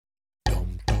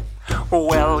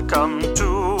Welcome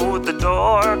to the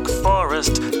Dork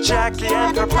Forest. Jackie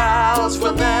and her pals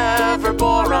will never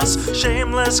bore us.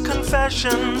 Shameless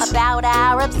confessions about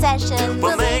our obsession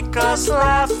will make us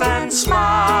laugh and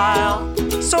smile.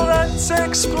 So let's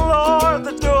explore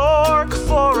the Dork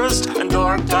Forest and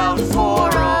dork out for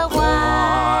a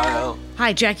while.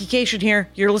 Hi, Jackie Cation here.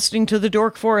 You're listening to The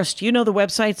Dork Forest. You know the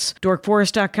websites,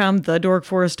 dorkforest.com,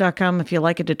 thedorkforest.com if you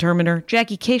like a determiner.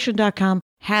 JackieCation.com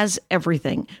has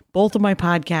everything. Both of my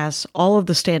podcasts, all of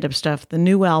the stand-up stuff, the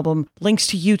new album, links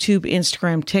to YouTube,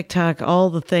 Instagram, TikTok, all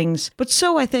the things. But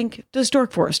so, I think, does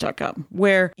dorkforest.com,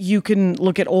 where you can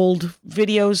look at old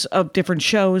videos of different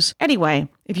shows. Anyway,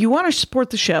 if you want to support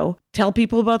the show, tell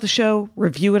people about the show,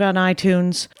 review it on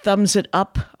iTunes, thumbs it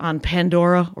up on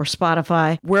Pandora or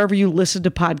Spotify, wherever you listen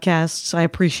to podcasts. I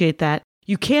appreciate that.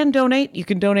 You can donate. You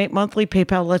can donate monthly.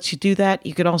 PayPal lets you do that.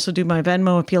 You can also do my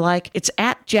Venmo if you like. It's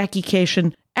at Jackie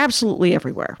Cation, absolutely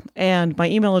everywhere. And my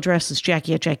email address is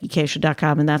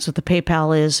jackie@jackiecation.com, and that's what the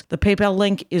PayPal is. The PayPal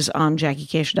link is on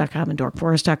jackiecation.com and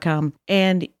dorkforest.com.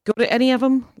 And go to any of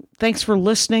them. Thanks for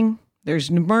listening.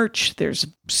 There's merch. There's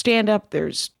stand-up.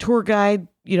 There's tour guide.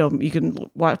 You know, you can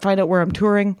find out where I'm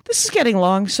touring. This is getting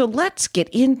long, so let's get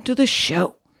into the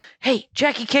show. Hey,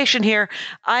 Jackie Cation here.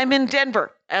 I'm in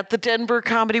Denver at the Denver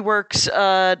Comedy Works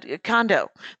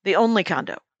condo, the only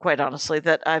condo, quite honestly,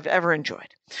 that I've ever enjoyed.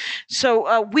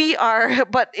 So we are,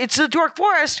 but it's the Dork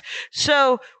Forest.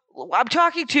 So I'm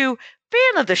talking to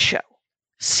fan of the show,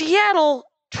 Seattle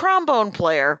trombone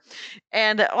player,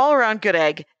 and all-around good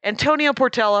egg, Antonio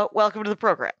Portela. Welcome to the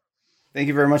program. Thank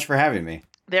you very much for having me.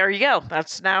 There you go.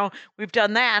 That's now, we've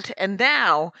done that. And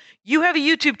now you have a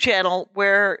YouTube channel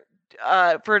where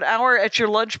for an hour at your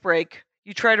lunch break,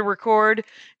 you try to record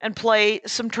and play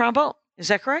some trombone. Is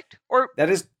that correct? Or that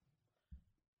is,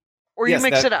 or you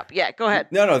mix it up? Yeah, go ahead.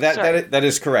 No, that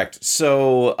is correct.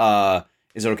 So,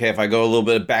 is it okay if I go a little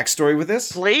bit of backstory with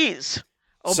this? Please.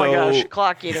 Oh my gosh,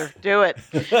 clock eater, do it.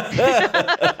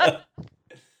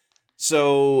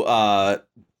 So,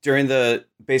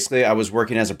 basically, I was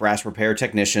working as a brass repair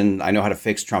technician. I know how to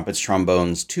fix trumpets,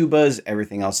 trombones, tubas,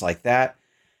 everything else like that.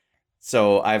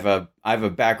 So I have a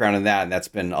background in that, and that's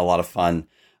been a lot of fun.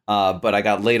 But I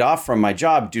got laid off from my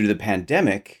job due to the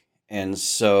pandemic, and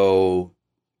so,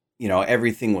 you know,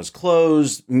 everything was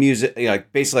closed. Music,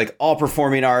 basically all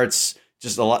performing arts,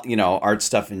 just a lot, art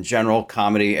stuff in general,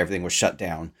 comedy, everything was shut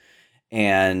down.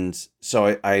 And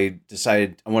so I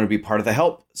decided I want to be part of the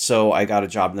help. So I got a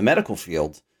job in the medical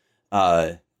field.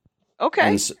 Okay.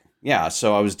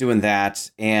 So I was doing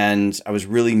that, and I was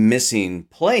really missing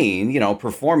playing,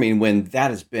 performing, when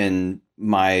that has been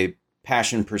my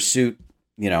passion pursuit,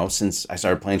 since I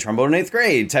started playing trombone in 8th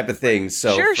grade type of thing.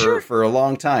 So for a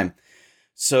long time.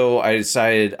 So I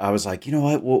decided, I was like, you know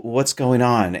what, what's going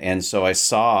on? And so I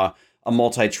saw a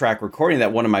multi-track recording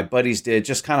that one of my buddies did,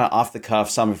 just kind of off the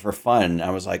cuff, something for fun. And I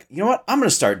was like, you know what, I'm going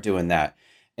to start doing that.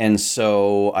 And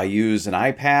so I use an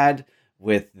iPad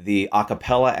with the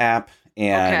acapella app,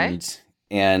 and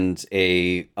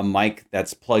a mic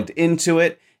that's plugged into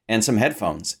it, and some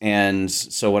headphones. And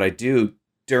so what I do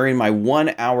during my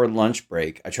 1 hour lunch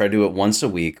break, I try to do it once a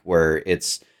week, where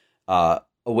it's a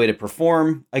way to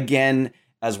perform again,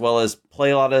 as well as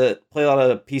play a lot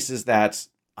of pieces that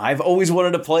I've always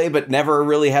wanted to play but never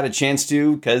really had a chance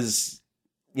to, because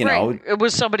you know, it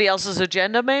was somebody else's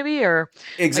agenda, maybe, or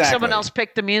exactly, like someone else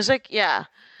picked the music. Yeah,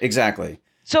 exactly.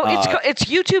 So it's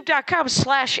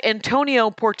youtube.com/Antonio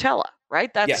Portela,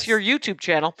 right? That's your YouTube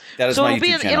channel. That is my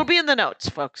YouTube channel. It'll be in the notes,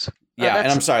 folks. Yeah, and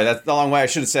I'm sorry, that's the long way. I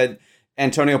should have said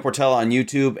Antonio Portela on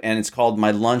YouTube, and it's called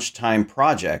My Lunchtime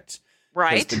Project.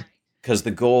 Right. Because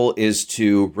the goal is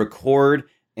to record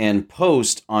and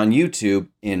post on YouTube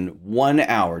in 1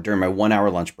 hour during my 1 hour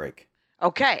lunch break.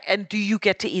 Okay, and do you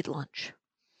get to eat lunch?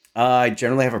 I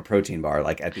generally have a protein bar,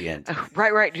 like, at the end.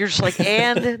 Right. You're just like,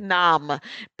 and nom.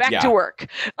 Back to work.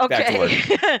 Okay. Back to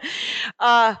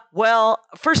work. Well,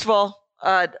 first of all,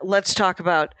 let's talk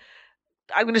about,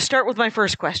 I'm going to start with my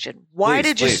first question. Why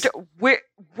did you start?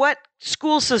 What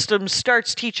school system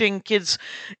starts teaching kids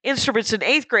instruments in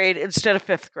 8th grade instead of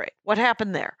 5th grade? What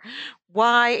happened there?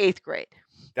 Why 8th grade?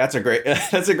 That's a great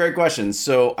question.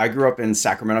 So I grew up in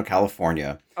Sacramento,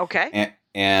 California. Okay.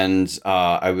 And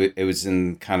it was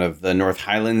in kind of the North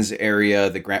Highlands area,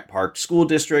 the Grant Park School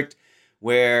District,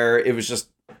 where it was just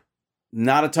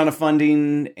not a ton of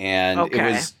funding, and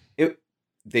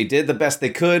they did the best they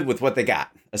could with what they got,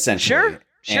 essentially.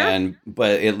 Sure.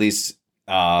 But at least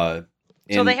so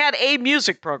they had a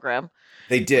music program.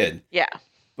 They did. Yeah.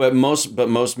 But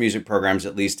most music programs,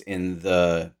 at least in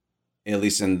the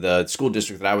school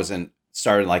district that I was in,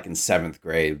 started like in 7th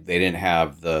grade. They didn't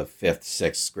have the 5th,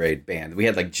 6th grade band. We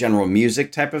had like general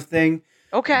music type of thing.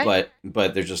 Okay.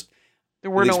 But there's just... There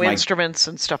were no instruments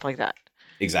and stuff like that.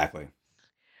 Exactly.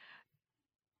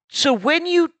 So when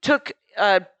you took,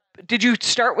 did you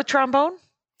start with trombone?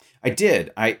 I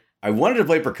did. I wanted to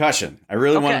play percussion. I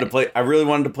really wanted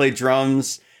to play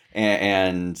drums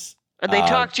and they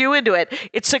talked you into it.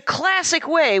 It's a classic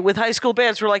way with high school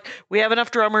bands. We're like, we have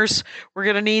enough drummers. We're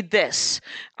going to need this.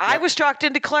 Yep. I was talked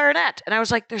into clarinet, and I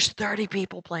was like, there's 30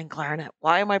 people playing clarinet.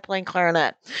 Why am I playing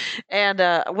clarinet? And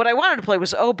what I wanted to play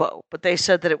was oboe, but they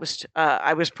said that it was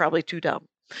I was probably too dumb.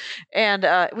 And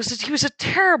he was a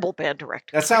terrible band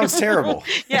director. That sounds terrible.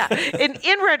 Yeah.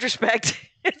 In retrospect,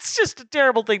 it's just a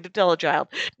terrible thing to tell a child.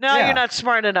 No, you're not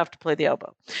smart enough to play the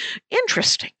oboe.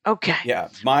 Interesting. Okay. Yeah.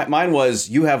 Mine was,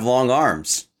 you have long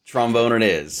arms. Trombone it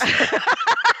is.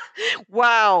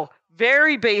 Wow.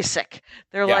 Very basic.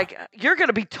 They're like, you're going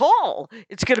to be tall.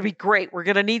 It's going to be great. We're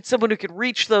going to need someone who can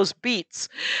reach those beats.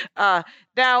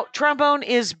 Now, trombone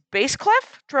is bass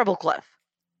clef, treble clef?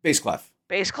 Bass clef.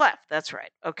 Bass clef, that's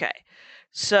right. Okay.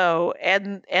 So,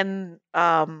 and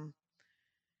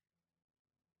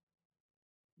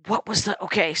what was the,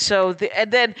 okay, so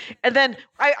and then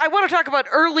I want to talk about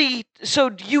early,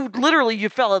 so you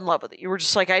fell in love with it. You were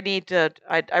just like, I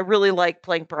really like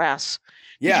playing brass.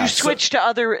 Yeah. Did you switch to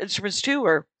other instruments too,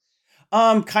 or?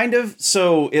 Kind of.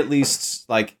 So at least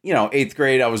like, 8th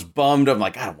grade, I was bummed. I'm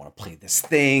like, I don't want to play this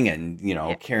thing and,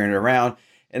 carrying it around.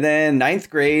 And then 9th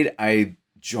grade, I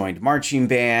joined marching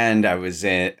band. I was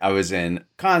in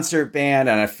concert band,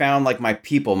 and I found like my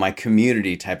people, my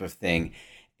community type of thing.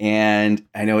 And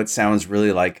I know it sounds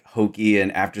really like hokey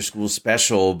and after school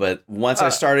special, but once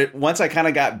I kind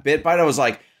of got bit by it, I was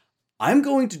like, I'm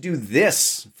going to do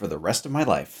this for the rest of my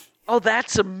life. Oh,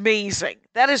 that's amazing.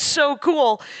 That is so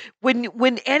cool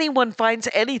when anyone finds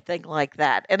anything like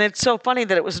that. And it's so funny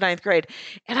that it was 9th grade.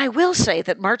 And I will say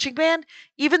that marching band,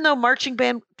 even though marching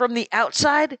band from the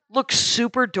outside looks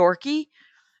super dorky,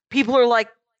 people are like,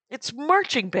 it's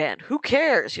marching band. Who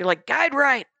cares? You're like, guide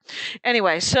right.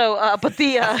 Anyway, so, but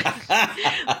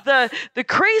the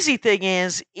crazy thing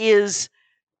is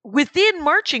within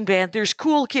marching band, there's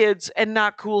cool kids and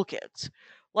not cool kids.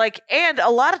 Like, and a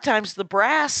lot of times the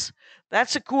brass,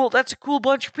 that's a cool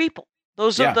bunch of people.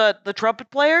 Those are the trumpet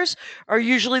players are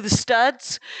usually the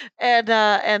studs and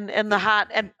the hot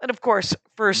and of course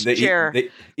first chair. The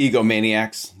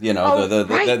egomaniacs,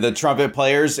 the trumpet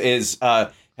players is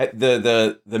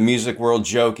the music world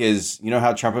joke is,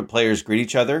 how trumpet players greet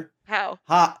each other? How?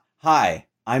 Hi,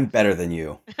 I'm better than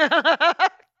you.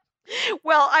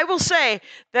 Well, I will say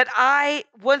that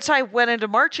once I went into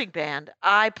marching band,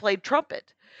 I played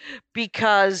trumpet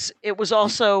because it was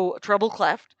also treble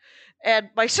clef, and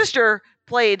my sister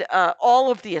played all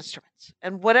of the instruments,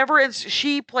 and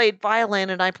she played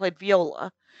violin and I played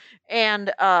viola,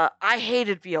 and I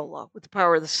hated viola with the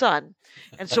power of the sun,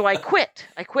 and so I quit.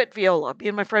 I quit viola. Me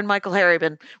and my friend Michael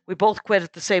Harriman, we both quit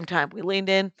at the same time. We leaned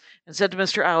in and said to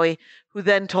Mr. Owie, who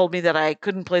then told me that I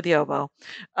couldn't play the oboe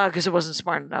because it wasn't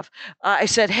smart enough. I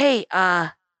said, hey,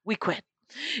 we quit.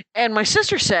 And my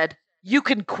sister said, you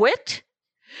can quit?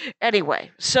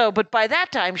 Anyway, but by that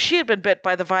time, she had been bit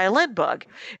by the violin bug.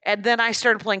 And then I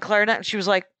started playing clarinet, and she was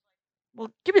like,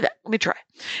 well, give me that. Let me try.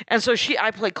 And so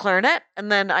I played clarinet, and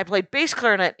then I played bass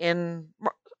clarinet in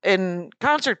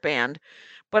concert band,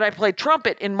 but I played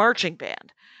trumpet in marching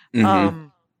band. Mm-hmm.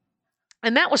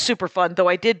 And that was super fun, though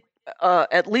I did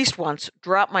at least once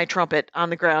drop my trumpet on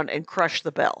the ground and crush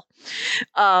the bell.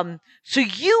 So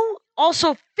you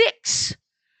also fix.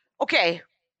 Okay.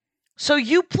 So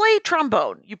you play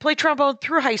trombone. You play trombone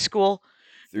through high school.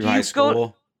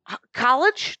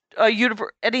 College?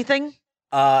 Anything?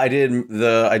 I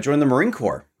joined the Marine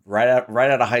Corps right out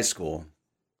of high school.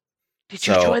 Did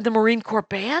you join the Marine Corps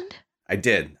band? I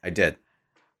did.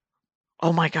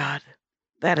 Oh my God.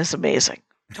 That is amazing.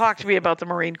 Talk to me about the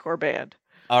Marine Corps band.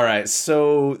 All right.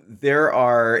 So there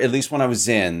are, at least when I was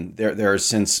in, there are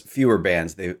since fewer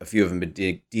bands. A few of them have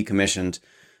been decommissioned.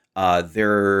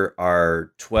 There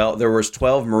was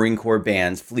 12 Marine Corps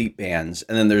bands, fleet bands,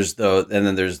 and then there's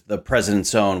the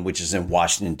President's Own, which is in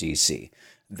Washington D.C.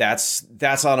 That's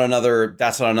on another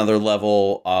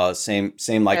level. Same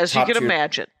like as you can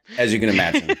imagine. As you can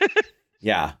imagine,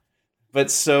 yeah. But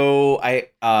so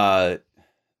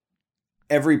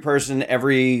every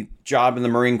job in the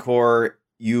Marine Corps,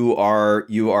 you are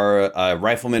a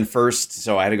rifleman first.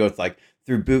 So I had to go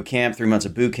through boot camp, 3 months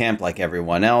of boot camp, like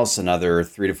everyone else, another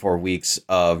 3 to 4 weeks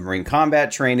of Marine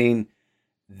combat training.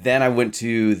 Then I went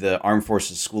to the Armed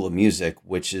Forces School of Music,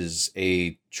 which is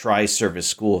a tri-service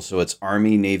school. So it's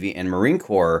Army, Navy, and Marine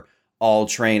Corps all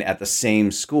train at the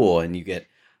same school, and you get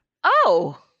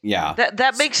yeah.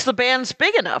 That makes the bands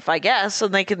big enough, I guess,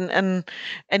 and they can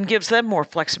and gives them more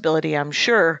flexibility, I'm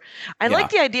sure. I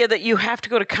like the idea that you have to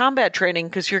go to combat training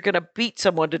because you're going to beat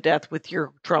someone to death with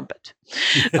your trumpet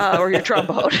or your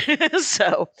trombone.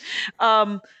 So,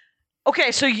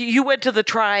 okay, so you went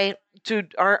to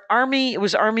our Army. It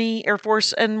was Army, Air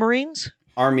Force, and Marines.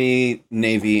 Army,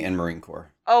 Navy, and Marine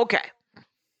Corps. Okay.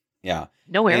 Yeah.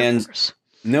 No Air Force.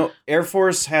 No, Air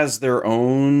Force has their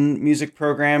own music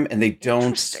program, and they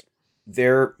don't.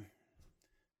 Their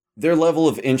level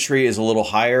of entry is a little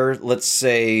higher. Let's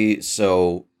say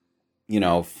so.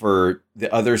 For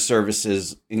the other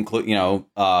services, include you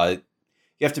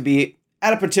have to be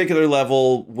at a particular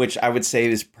level, which I would say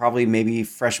is probably maybe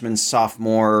freshman,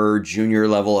 sophomore, junior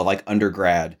level of like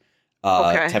undergrad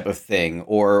type of thing,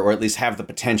 or at least have the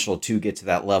potential to get to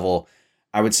that level.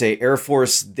 I would say Air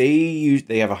Force, they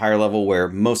have a higher level where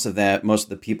most of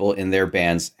the people in their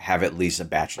bands have at least a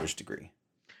bachelor's degree.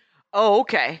 Oh,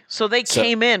 okay. So they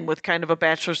came in with kind of a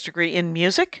bachelor's degree in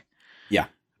music? Yeah.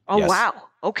 Oh, yes. Wow.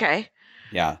 Okay.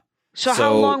 Yeah. So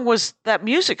how long was that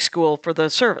music school for the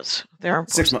service?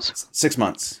 6 months. 6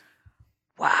 months.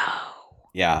 Wow.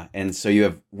 Yeah. And so you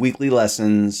have weekly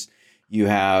lessons. You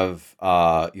have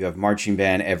marching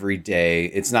band every day.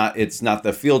 It's not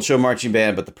the field show marching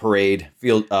band, but the parade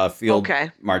field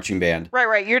marching band.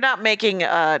 Right. You're not making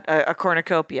a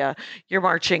cornucopia. You're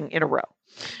marching in a row.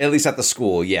 At least at the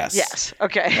school, yes. Yes.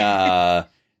 Okay.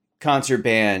 Concert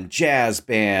band, jazz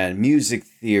band, music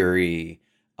theory.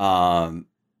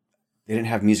 They didn't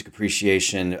have music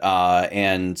appreciation,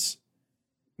 and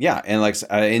you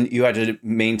had to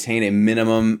maintain a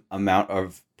minimum amount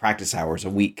of practice hours a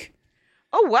week.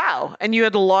 Oh, wow. And you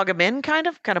had to log them in kind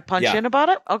of punch in about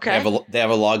it? Okay. They have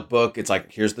a logbook. It's like,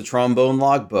 here's the trombone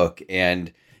logbook,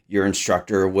 and your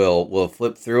instructor will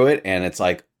flip through it, and it's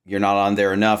like, you're not on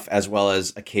there enough, as well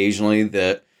as occasionally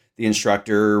the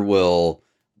instructor will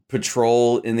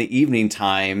patrol in the evening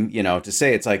time, to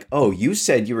say, it's like, oh, you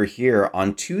said you were here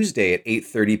on Tuesday at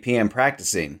 8:30 p.m.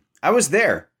 practicing. I was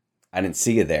there. I didn't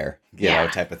see you there,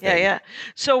 type of thing. Yeah.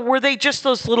 So were they just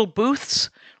those little booths?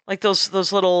 Like those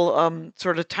little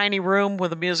sort of tiny room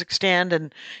with a music stand,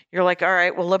 and you're like, all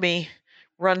right, well, let me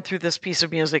run through this piece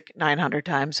of music 900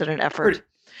 times in an effort.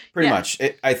 Pretty much.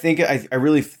 I think I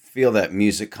really feel that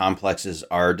music complexes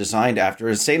are designed after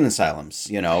insane asylums,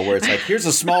 where it's like, here's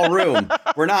a small room.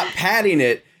 We're not padding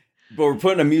it, but we're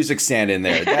putting a music stand in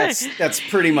there. That's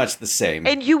pretty much the same.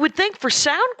 And you would think for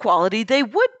sound quality, they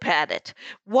would pad it.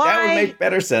 Why? That would make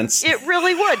better sense. It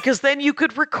really would, because then you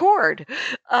could record.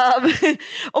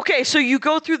 Okay, so you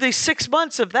go through the 6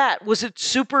 months of that. Was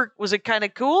it kind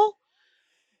of cool?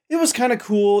 It was kind of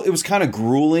cool. It was kind of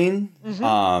grueling,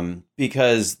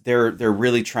 because they're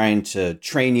really trying to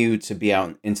train you to be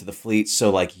out into the fleet. So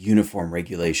like uniform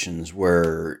regulations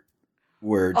were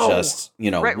just,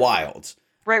 wild.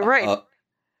 Right.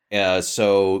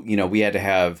 So, we had to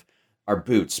have our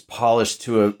boots polished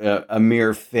to a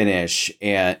mirror finish,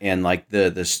 and like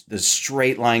the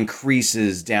straight line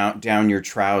creases down your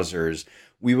trousers.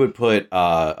 We would put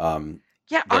Army.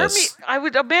 I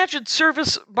would imagine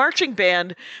service marching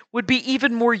band would be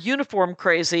even more uniform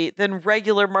crazy than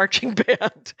regular marching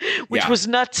band, which was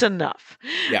nuts enough.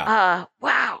 Yeah.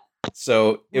 Wow.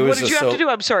 So what did you have to do?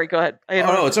 I'm sorry. Go ahead.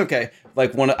 No, it's okay.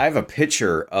 Like I have a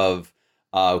picture of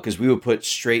because we would put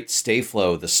straight Stay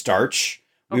Flow, the starch.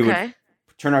 We would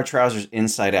turn our trousers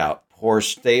inside out, pour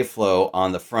Stay Flow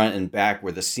on the front and back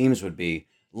where the seams would be.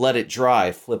 Let it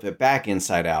dry, flip it back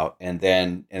inside out, and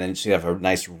then so you have a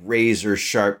nice razor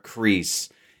sharp crease.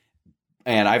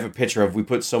 And I have a picture of we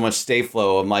put so much Stay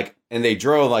Flow. I'm like, and they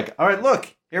drove like, all right,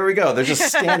 look, here we go. They're just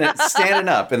standing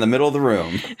up in the middle of the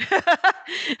room.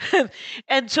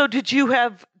 And so, did you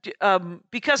have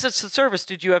because it's the service?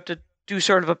 Did you have to do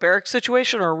sort of a barrack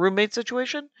situation or a roommate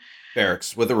situation?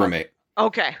 Barracks with a roommate.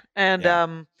 Okay, and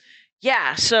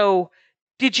so.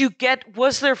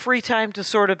 Was there free time to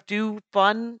sort of do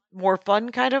more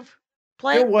fun kind of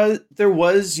play? There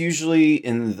was usually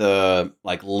in the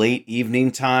like late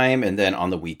evening time and then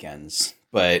on the weekends.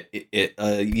 But you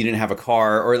didn't have a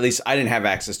car, or at least I didn't have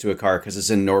access to a car because it's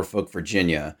in Norfolk,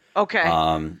 Virginia. Okay.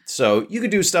 So you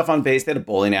could do stuff on base. They had a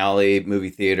bowling alley,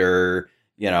 movie theater,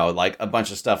 like a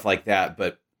bunch of stuff like that.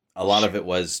 But a lot of it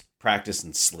was practice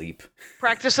and sleep.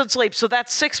 So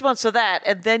that's 6 months of that,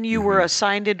 and then you were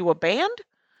assigned into a band?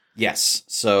 Yes.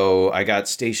 So I got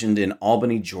stationed in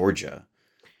Albany, Georgia.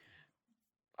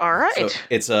 All right.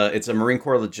 So it's a Marine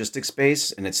Corps logistics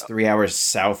base, and it's 3 hours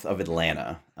south of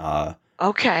Atlanta.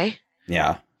 Okay.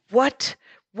 Yeah. What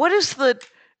is the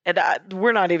And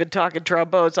we're not even talking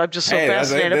trombones. I'm just so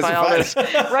That's fascinated by all fun. this.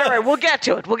 Right. We'll get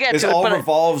to it. This all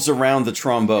revolves around the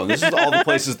trombone. This is all the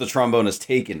places the trombone has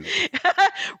taken me.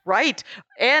 Right.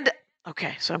 And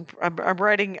okay, so I'm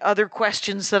writing other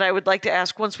questions that I would like to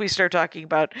ask once we start talking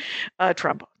about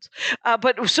trombones.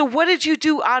 But so what did you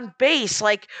do on bass?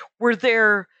 Like,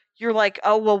 you're like,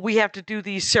 oh, well, we have to do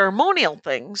these ceremonial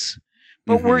things.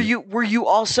 But were you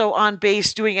also on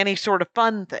bass doing any sort of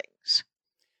fun things?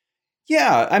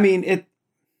 Yeah, I mean,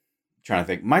 trying to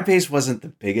think. My bass wasn't the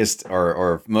biggest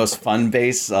or most fun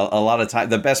bass. A lot of time,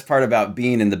 the best part about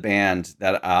being in the band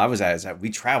that I was at is that we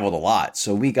traveled a lot,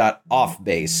 so we got off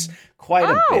bass quite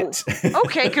a bit.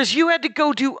 Okay, because you had to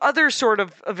go do other sort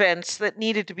of events that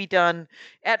needed to be done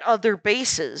at other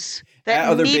bases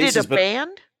that needed a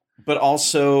band, but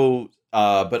also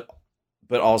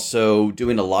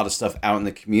doing a lot of stuff out in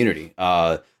the community,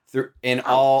 all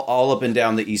up and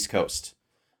down the East Coast.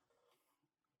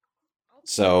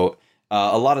 So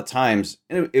a lot of times,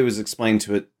 it was explained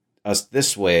to us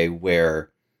this way,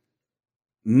 where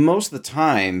most of the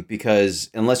time, because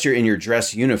unless you're in your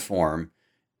dress uniform,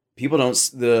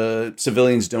 the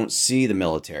civilians don't see the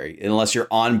military unless you're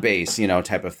on base,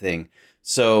 type of thing.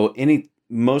 So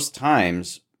most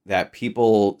times that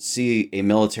people see a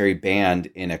military band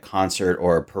in a concert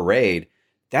or a parade,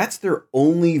 that's their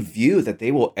only view that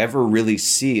they will ever really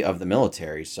see of the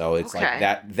military. So it's like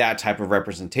that type of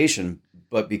representation.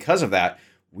 But because of that,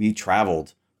 we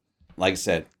traveled, like I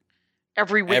said,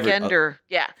 every weekend every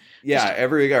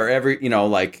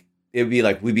like it would be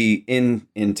like we'd be in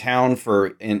town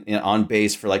on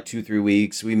base for like 2-3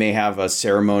 weeks. We may have a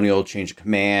ceremonial change of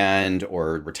command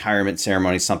or retirement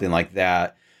ceremony, something like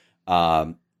that.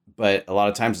 But a lot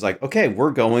of times it's like, okay,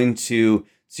 we're going to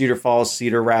Cedar Falls,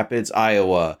 Cedar Rapids,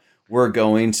 Iowa. We're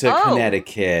going to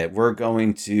Connecticut. We're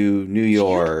going to New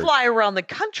York. So you fly around the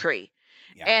country.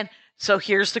 Yeah. And so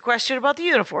here's the question about the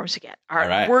uniforms again. All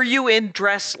right. Were you in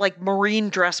marine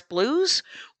dress blues?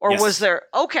 Or was there...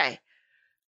 Okay.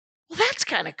 Well, that's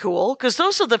kind of cool, because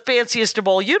those are the fanciest of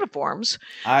all uniforms.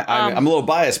 I'm a little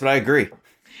biased, but I agree.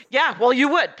 Yeah, well, you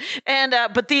would. And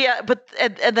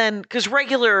then because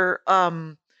regular...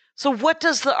 so what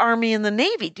does the Army and the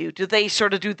Navy do? Do they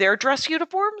sort of do their dress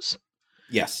uniforms?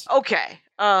 Yes. Okay.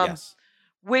 Yes.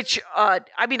 Which,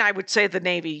 I would say the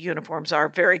Navy uniforms are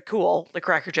very cool. The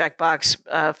Cracker Jack box,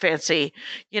 fancy,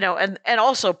 and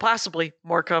also possibly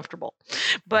more comfortable.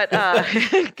 But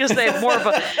because they have more of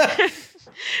a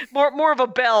more of a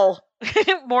bell,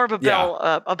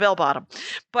 a bell bottom.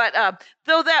 But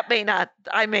though that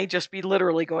I may just be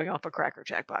literally going off a Cracker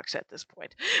Jack box at this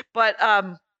point. But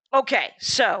okay,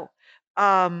 so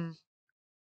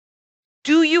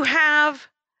do you have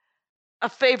a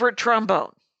favorite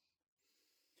trombone?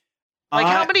 Like,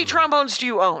 how many trombones do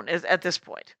you own at this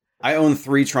point? I own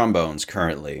 3 trombones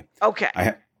currently. Okay.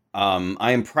 I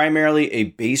am primarily a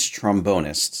bass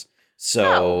trombonist.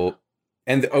 So,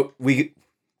 do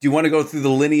you want to go through the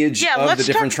lineage of the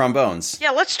different trombones?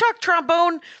 Yeah, let's talk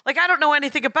trombone. Like, I don't know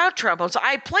anything about trombones.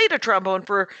 I played a trombone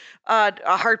for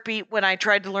a heartbeat when I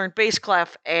tried to learn bass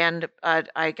clef, and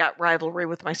I got rivalry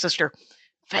with my sister.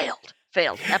 Failed,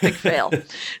 epic fail.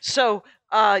 So,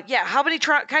 how many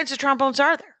kinds of trombones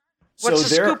are there? What's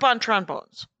the scoop on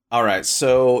trombones? All right,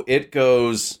 so it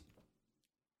goes.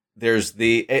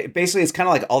 Basically it's kind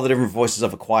of like all the different voices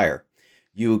of a choir.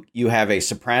 You have a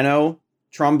soprano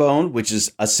trombone, which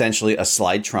is essentially a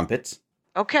slide trumpet.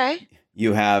 Okay.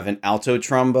 You have an alto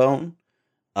trombone,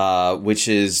 which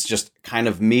is just kind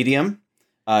of medium.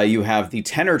 You have the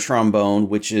tenor trombone,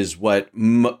 which is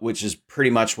pretty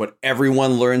much what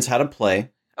everyone learns how to play.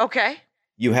 Okay.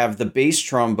 You have the bass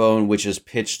trombone, which is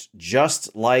pitched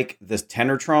just like the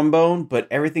tenor trombone, but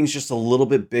everything's just a little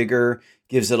bit bigger,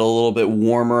 gives it a little bit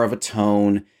warmer of a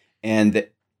tone. And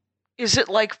is it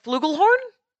like flugelhorn?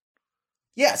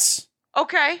 Yes.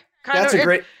 Okay.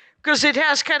 Because it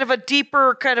has kind of a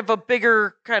deeper, kind of a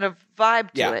bigger kind of vibe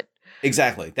to it.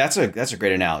 Exactly. That's a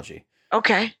great analogy.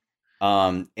 Okay.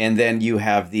 And then you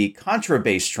have the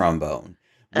contrabass trombone,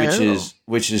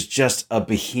 which is just a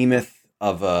behemoth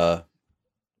of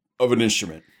an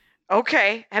instrument.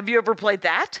 Okay. Have you ever played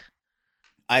that?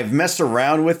 I've messed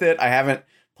around with it. I haven't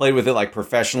played with it like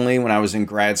professionally. When I was in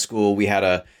grad school, we had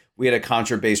a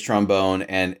contrabass trombone,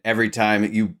 and every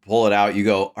time you pull it out, you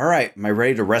go, all right, am I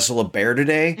ready to wrestle a bear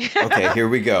today? Okay, here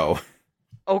we go.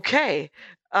 Okay.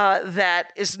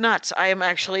 That is nuts. I am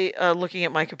actually looking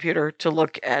at my computer to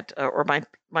look at, or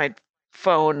my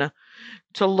phone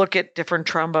to look at different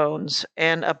trombones,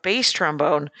 and a bass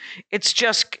trombone.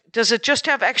 Does it just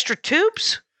have extra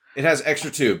tubes? It has extra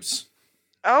tubes.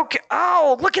 Okay.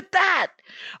 Oh, look at that.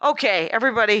 Okay,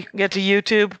 everybody get to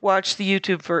YouTube. Watch the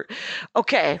YouTube for.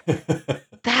 Okay,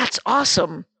 that's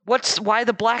awesome. Why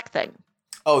the black thing?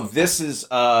 Oh, this is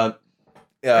A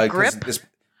 'cause grip?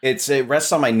 it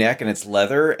rests on my neck and it's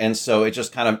leather, and so it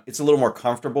just kind of it's a little more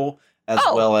comfortable as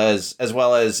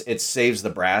well as it saves the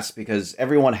brass because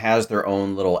everyone has their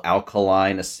own little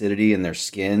alkaline acidity in their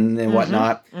skin and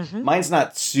whatnot. Mine's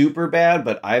not super bad,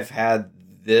 but I've had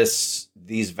these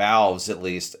valves at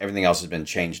least. Everything else has been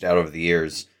changed out over the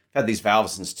years. I've had these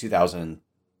valves since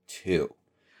 2002.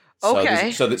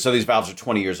 Okay. So these valves are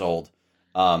 20 years old.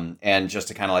 And just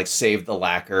to kind of like save the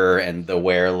lacquer and the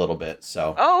wear a little bit.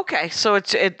 So. Oh, okay. So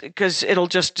because it'll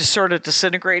just sort of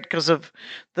disintegrate because of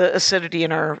the acidity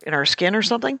in our skin or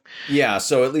something. Yeah.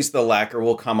 So at least the lacquer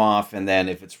will come off, and then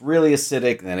if it's really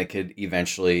acidic, then it could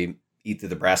eventually eat through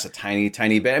the brass a tiny,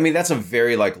 tiny bit. I mean, that's a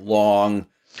very like long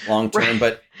term,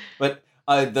 Right. but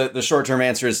the short term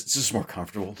answer is it's just more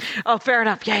comfortable. Oh, fair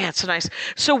enough. Yeah, it's nice.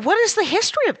 So, what is the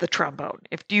history of the trombone?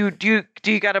 If do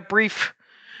you got a brief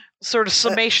sort of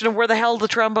summation of where the hell the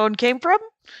trombone came from?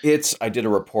 I did a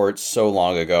report so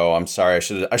long ago. I'm sorry. I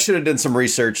should have done some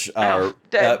research. But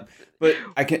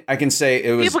I can say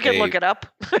it was People can look it up.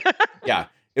 Yeah,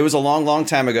 it was a long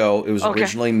time ago. It was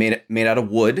originally made out of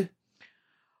wood.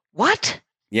 What?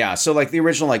 Yeah, so like the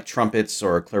original like trumpets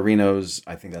or clarinos,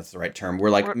 I think that's the right term. Were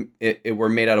like were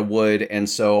made out of wood, and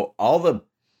so all the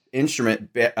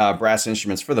brass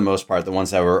instruments for the most part, the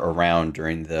ones that were around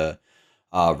during the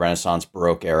Renaissance,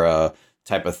 Baroque era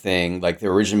type of thing, like they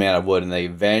were originally made out of wood, and they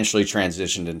eventually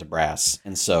transitioned into brass.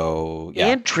 And so,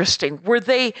 yeah, Interesting.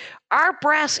 Are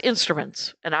brass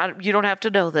instruments? And you don't have to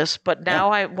know this, but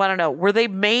now I want to know: were they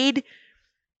made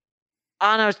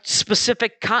on a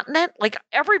specific continent? Like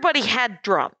everybody had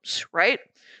drums, right?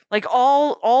 Like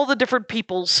all the different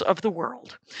peoples of the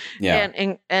world,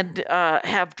 and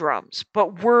have drums.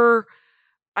 But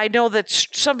I know that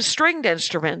some stringed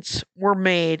instruments were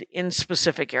made in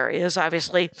specific areas.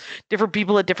 Obviously, different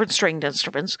people had different stringed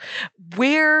instruments.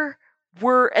 So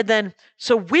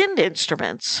wind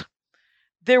instruments,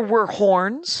 there were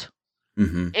horns,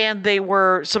 and they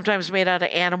were sometimes made out of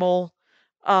animal.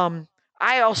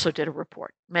 I also did a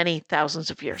report many thousands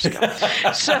of years ago.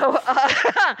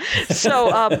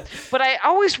 But I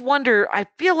always wonder, I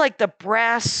feel like the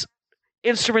brass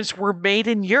instruments were made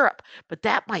in Europe, but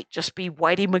that might just be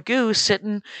Whitey Magoo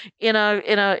sitting in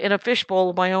a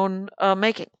fishbowl of my own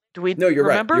making. Do we? No, you're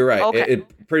remember? right. You're right. Okay.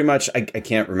 It pretty much. I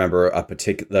can't remember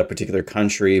the particular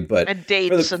country, but and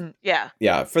dates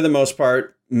yeah. For the most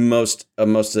part, most of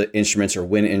the instruments or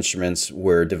wind instruments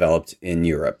were developed in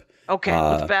Europe. Okay,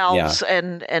 with valves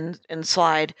and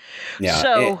slide. Yeah.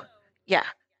 So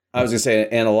I was gonna say,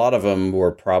 and a lot of them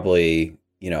were probably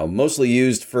mostly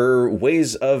used for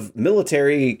ways of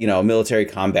military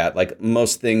combat. Like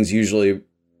most things usually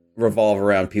revolve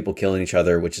around people killing each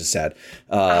other, which is sad.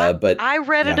 But I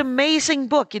read an amazing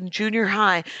book in junior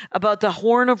high about the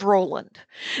Horn of Roland,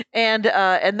 and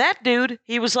that dude,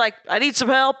 he was like, I need some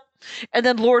help. And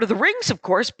then Lord of the Rings, of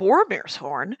course, Boromir's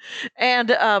horn,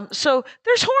 and so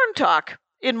there's horn talk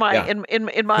in my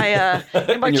in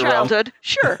my childhood, realm.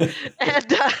 sure,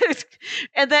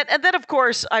 and then of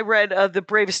course I read The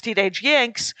Bravest Teenage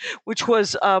Yanks, which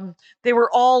was they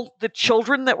were all the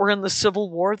children that were in the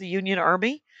Civil War, the Union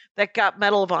Army, that got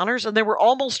Medal of Honors, and they were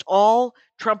almost all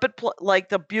like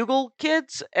the bugle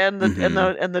kids and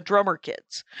the drummer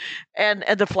kids and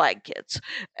the flag kids,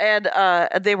 and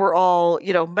they were all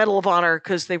Medal of Honor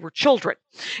because they were children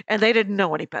and they didn't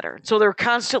know any better, so they were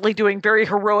constantly doing very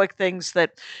heroic things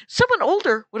that someone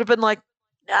older would have been like,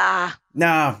 no,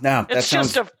 it's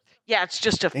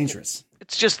just dangerous.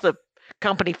 It's just the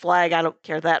company flag. I don't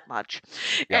care that much.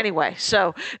 Yep. Anyway,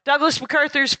 so Douglas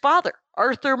MacArthur's father,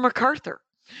 Arthur MacArthur,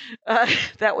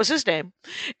 that was his name,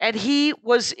 and he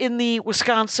was in the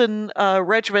Wisconsin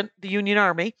regiment, the Union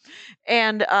Army,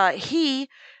 and he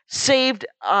saved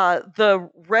the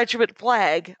regiment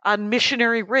flag on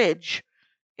Missionary Ridge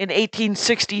in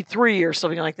 1863 or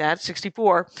something like that,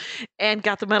 64, and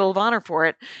got the Medal of Honor for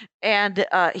it. And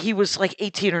he was like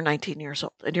 18 or 19 years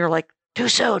old, and you're like, too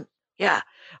soon. Yeah,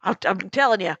 I'm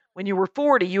telling you, when you were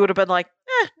 40, you would have been like,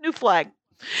 new flag.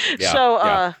 Yeah,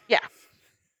 so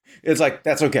it's like,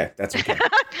 that's okay. That's okay.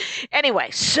 Anyway,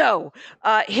 so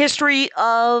history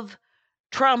of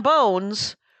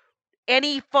trombones.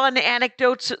 Any fun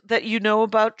anecdotes that you know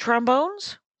about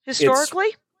trombones historically?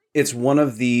 It's one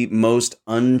of the most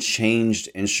unchanged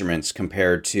instruments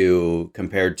compared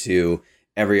to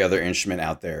every other instrument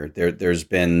out there. There's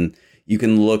been, you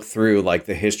can look through like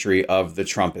the history of the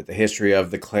trumpet, the history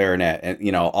of the clarinet, and you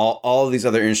know all of these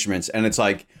other instruments, and it's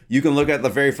like you can look at the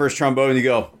very first trombone and you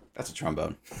go, that's a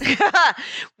trombone.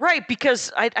 Right,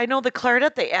 because I know the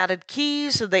clarinet, they added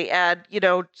keys and they add,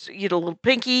 little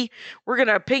pinky. We're going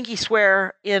to pinky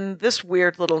swear in this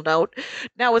weird little note.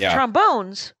 Now with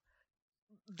trombones,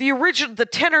 the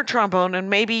tenor trombone, and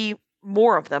maybe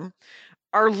more of them,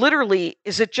 are literally,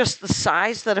 is it just the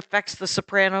size that affects the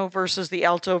soprano versus the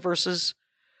alto versus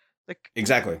the...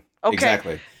 Exactly. Okay.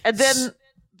 Exactly. And then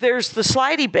there's the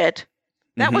slidey bit.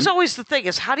 That was always the thing,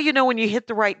 is how do you know when you hit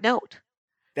the right note?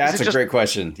 That's a great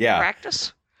question. Yeah.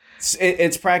 Practice?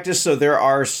 It's practice. So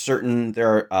it's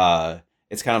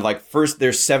kind of like first,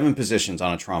 there's 7 positions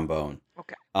on a trombone.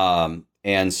 Okay.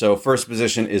 And so first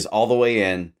position is all the way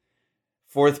in.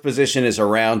 Fourth position is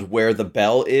around where the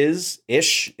bell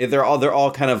is-ish. They're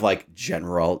all kind of like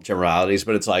generalities,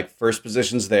 but it's like first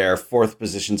position's there, fourth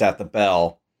position's at the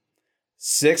bell.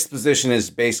 Sixth position is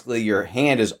basically your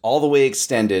hand is all the way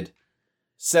extended.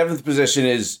 Seventh position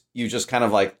is you just kind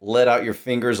of like let out your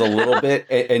fingers a little bit,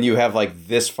 and you have like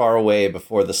this far away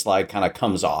before the slide kind of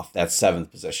comes off. That's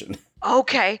seventh position.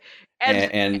 Okay.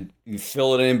 And you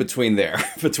fill it in between there.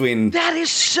 That is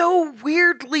so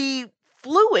weirdly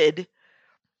fluid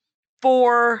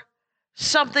for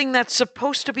something that's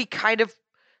supposed to be kind of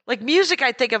like music.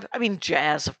 I think of,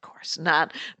 jazz, of course,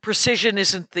 not precision.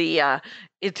 Isn't the,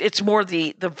 it's more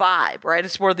the vibe, right?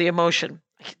 It's more the emotion.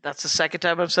 That's the second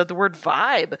time I've said the word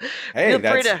vibe. Hey,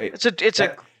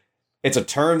 it's a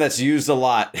term that's used a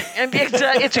lot. And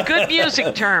it's a good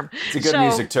music term. It's a good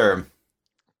music term.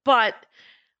 But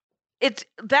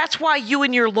that's why you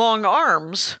and your long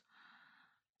arms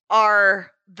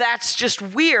that's just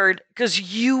weird, because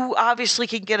you obviously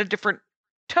can get a different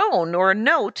tone or a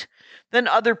note than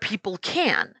other people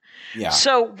can. Yeah.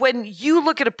 So when you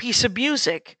look at a piece of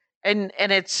music and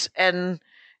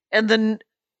then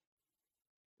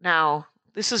now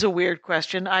this is a weird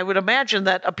question. I would imagine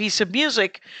that a piece of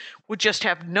music would just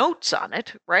have notes on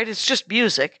it, right? It's just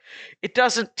music. It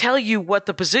doesn't tell you what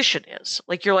the position is.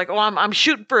 Like you're like, oh, I'm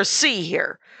shooting for a C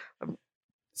here.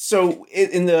 So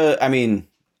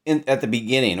at the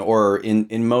beginning, or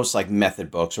in most like method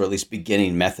books, or at least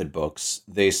beginning method books,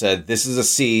 they said this is a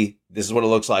C, this is what it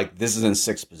looks like, this is in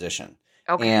sixth position.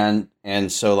 Okay.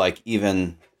 And so like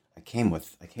even I came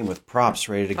with props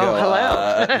ready to go.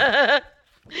 Oh,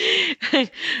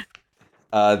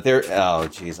 hello.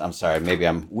 Geez, I'm sorry, maybe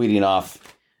I'm weeding off.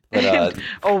 But,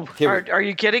 are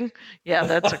you kidding? Yeah,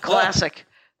 that's a classic.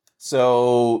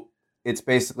 So it's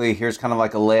basically, here's kind of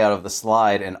like a layout of the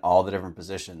slide and all the different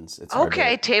positions. It's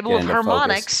table of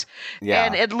harmonics. Yeah.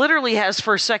 And it literally has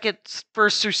first through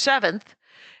seventh,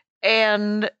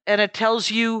 and it tells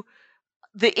you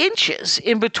the inches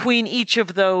in between each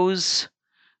of those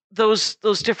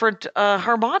different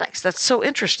harmonics. That's so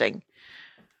interesting.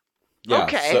 Yeah.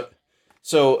 Okay.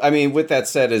 So with that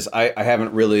said, is I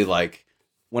haven't really like,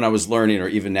 when I was learning, or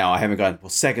even now, I haven't gone, well,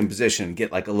 second position,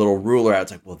 get like a little ruler out.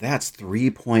 It's like, well, that's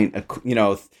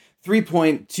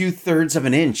 3.2 of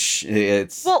an inch.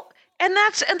 It's and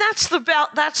that's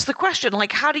the question.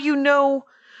 Like, how do you know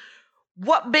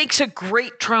what makes a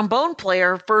great trombone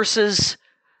player versus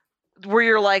where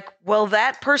you're like, well,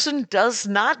 that person does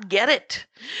not get it.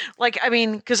 Like,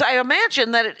 because I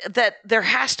imagine that there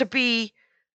has to be.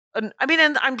 And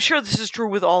I'm sure this is true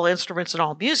with all instruments and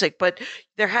all music, but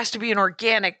there has to be an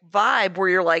organic vibe where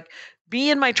you're like, me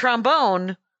and my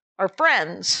trombone are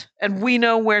friends, and we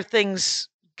know where things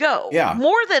go. Yeah.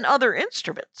 More than other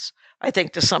instruments, I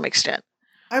think, to some extent.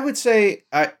 I would say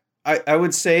I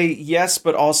would say yes,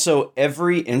 but also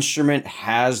every instrument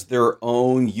has their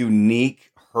own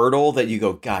unique hurdle that you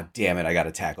go, God damn it, I got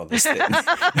to tackle this thing.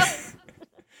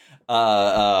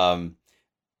 A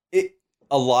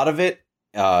lot of it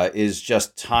is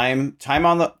just time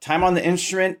on the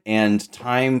instrument and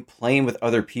time playing with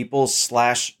other people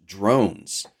 /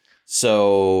 drones.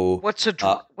 So what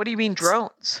do you mean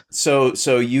drones? So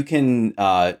you can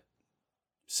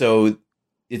so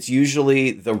it's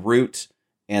usually the root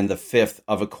and the fifth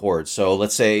of a chord. So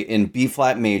let's say in B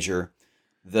flat major,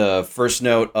 the first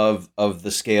note of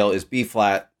the scale is B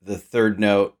flat, the third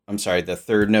note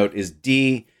is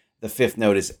D, the fifth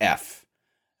note is F.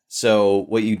 So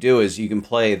what you do is you can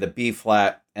play the B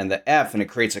flat and the F, and it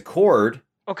creates a chord.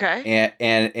 Okay.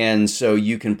 And so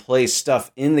you can play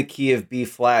stuff in the key of B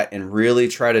flat and really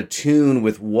try to tune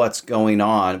with what's going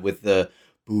on with the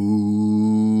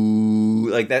boo,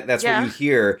 like that. That's what you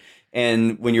hear.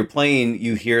 And when you're playing,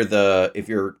 you hear if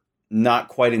you're not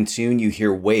quite in tune, you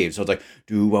hear waves. So it's like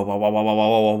do wah wah wah wah wah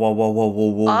wah wah wah wah wah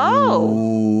wah wah.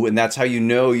 Oh. And that's how you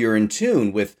know you're in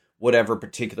tune with whatever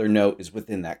particular note is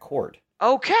within that chord.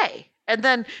 Okay. And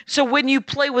then, so when you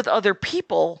play with other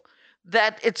people,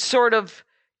 that it's sort of,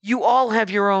 you all have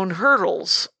your own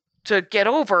hurdles to get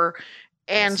over.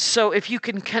 And so if you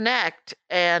can connect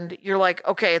and you're like,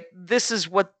 okay, this is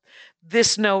what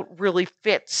this note really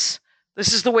fits.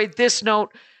 This is the way this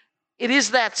note, it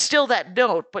is that still that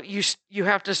note, but you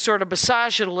have to sort of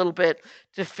massage it a little bit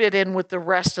to fit in with the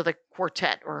rest of the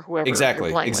quartet or whoever.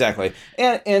 Exactly.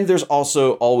 And there's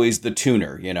also always the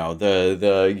tuner,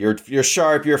 you're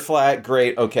sharp, you're flat,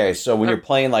 great. Okay, so when you're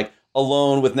playing like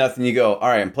alone with nothing, you go, all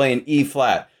right, I'm playing E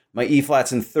flat. My E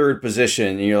flat's in third position,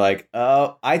 and you're like,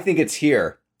 oh, I think it's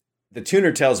here. The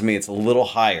tuner tells me it's a little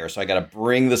higher, so I got to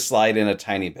bring the slide in a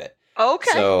tiny bit.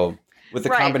 Okay. So with the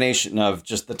combination of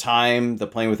just the time, the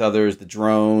playing with others, the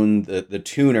drone, the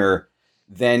tuner,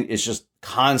 then it's just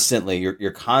constantly,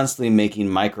 you're constantly making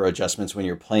micro adjustments when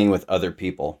you're playing with other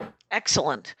people.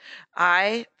 Excellent.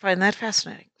 I find that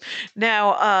fascinating.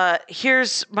 Now,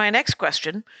 here's my next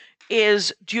question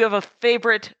is, do you have a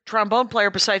favorite trombone player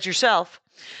besides yourself?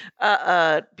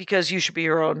 Because you should be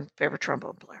your own favorite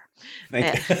trombone player.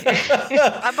 Thank you.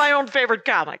 I'm my own favorite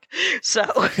comic. So,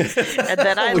 and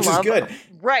then I which love, is good.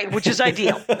 Right, which is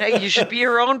ideal. You should be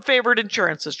your own favorite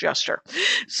insurance adjuster.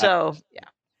 So, yeah.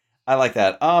 I like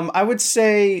that. I would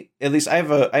say at least I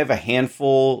have a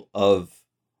handful of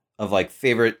like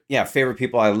favorite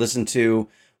people I listen to.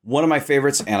 One of my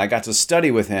favorites, and I got to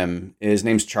study with him, his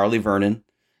name's Charlie Vernon.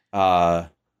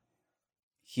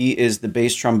 He is the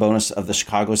bass trombonist of the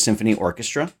Chicago Symphony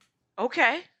Orchestra.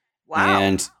 Okay. Wow.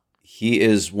 And he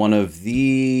is one of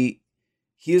the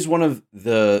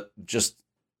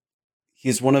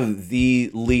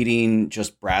leading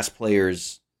just brass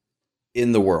players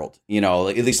in the world,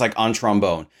 at least like on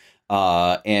trombone.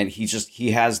 And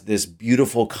he has this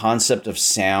beautiful concept of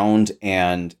sound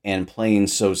and playing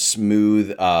so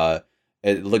smooth.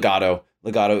 Legato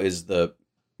is the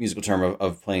musical term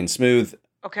of playing smooth.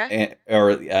 Okay.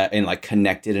 And like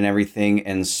connected and everything.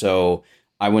 And so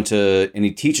I went to, and he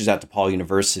teaches at DePaul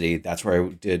University. That's where I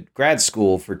did grad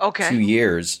school for 2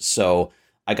 years. So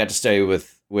I got to study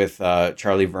with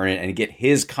Charlie Vernon and get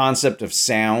his concept of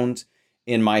sound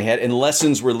in my head. And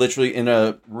lessons were literally in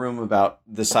a room about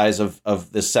the size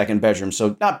of the second bedroom.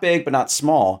 So not big, but not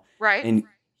small. Right. And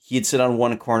he'd sit on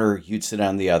one corner, you'd sit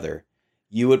on the other.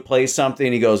 You would play something,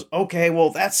 and he goes, okay, well,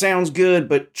 that sounds good,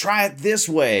 but try it this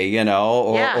way,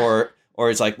 or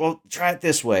it's like, well, try it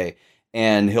this way.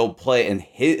 And he'll play, and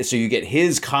so you get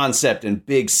his concept and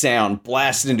big sound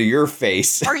blasted into your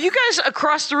face. Are you guys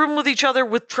across the room with each other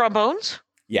with trombones?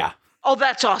 Yeah. Oh,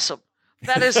 that's awesome.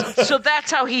 That is, so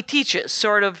that's how he teaches,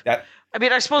 sort of.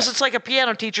 I suppose it's like a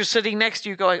piano teacher sitting next to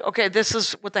you going, okay, this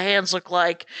is what the hands look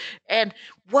like. And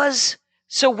was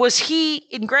he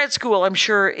in grad school? I'm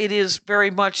sure it is very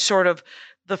much sort of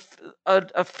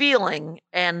a feeling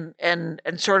and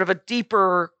sort of a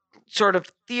deeper sort of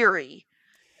theory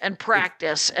and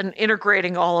practice and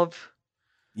integrating all of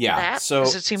that. So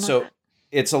does it seem like that?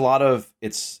 It's a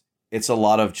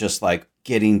lot of just like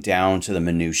getting down to the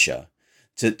minutia,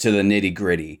 to the nitty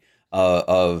gritty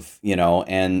of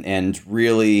and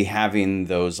really having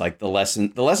those, like the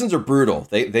lessons are brutal.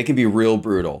 They can be real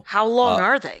brutal. How long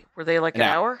are they? Were they like an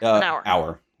hour? An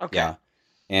hour. Okay. Yeah.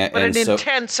 But an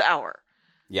intense hour.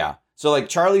 Yeah. So like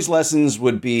Charlie's lessons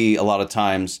would be a lot of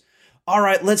times, all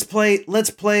right, let's play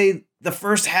the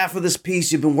first half of this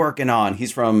piece you've been working on.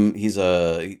 He's from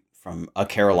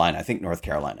Carolina, I think North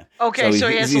Carolina. Okay, so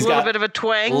he has a little bit of a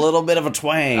twang. A little bit of a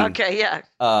twang. Okay, yeah.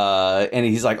 And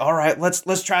he's like, all right,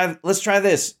 let's try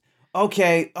this.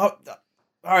 Okay. Oh,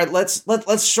 all right,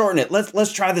 let's shorten it.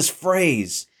 Let's try this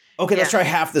phrase. Okay, let's try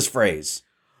half this phrase.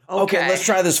 Okay, let's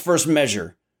try this first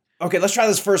measure. Okay, let's try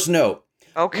this first note.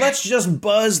 Okay. Let's just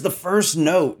buzz the first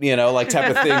note, like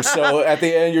type of thing. So at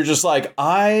the end, you're just like,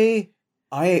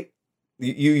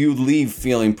 you leave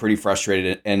feeling pretty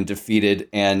frustrated and defeated,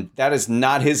 and that is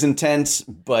not his intent,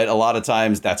 but a lot of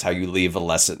times that's how you leave a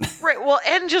lesson. Right. Well,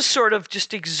 and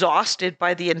just exhausted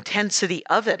by the intensity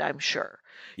of it, I'm sure.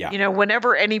 Yeah.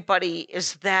 Whenever anybody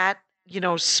is that,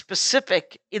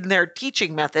 specific in their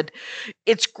teaching method,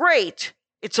 it's great.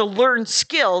 It's a learned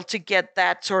skill to get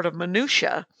that sort of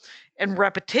minutia and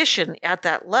repetition at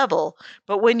that level.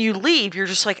 But when you leave, you're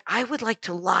just like, I would like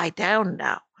to lie down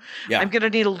now. Yeah. I'm going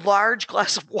to need a large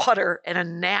glass of water and a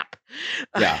nap.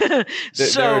 Yeah.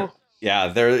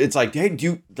 It's like, hey,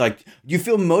 do you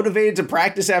feel motivated to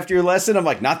practice after your lesson? I'm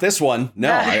like, not this one.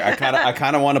 No, I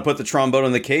kind of want to put the trombone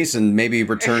in the case and maybe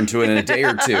return to it in a day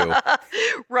or two.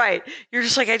 Right. You're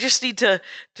just like, I just need to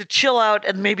chill out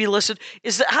and maybe listen.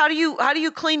 How do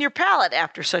you clean your palate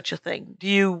after such a thing? Do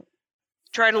you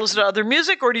try to listen to other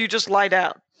music, or do you just lie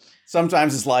down?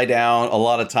 Sometimes it's lie down. A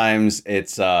lot of times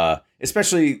it's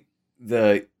especially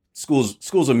the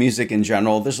schools of music in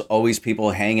general. There's always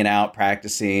people hanging out,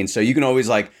 practicing. So you can always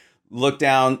like look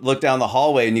down the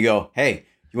hallway and you go, hey,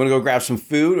 you want to go grab some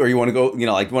food, or you want to go, you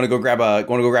want to go grab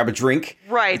a drink,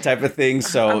 right? Type of thing.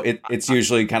 So it's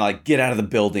usually kind of like get out of the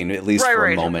building at least for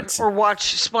a moment, or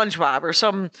watch SpongeBob or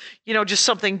some, just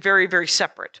something very, very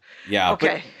separate. Yeah.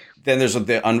 Okay. Then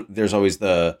there's always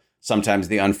sometimes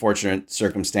the unfortunate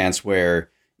circumstance where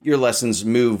your lessons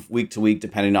move week to week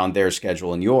depending on their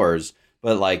schedule and yours.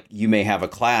 But like you may have a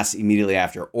class immediately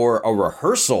after or a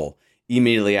rehearsal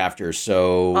immediately after.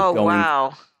 So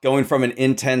going from an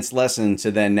intense lesson to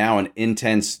then now an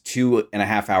intense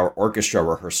 2.5 hour orchestra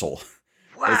rehearsal.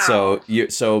 Wow.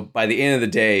 And so by the end of the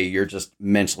day, you're just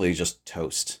mentally just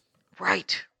toast.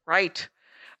 Right.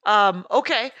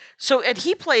 Okay. So, and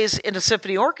he plays in a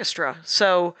symphony orchestra.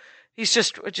 So he's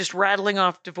just rattling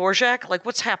off Dvorak. Like,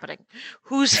 what's happening?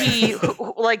 Who's he?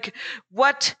 Like,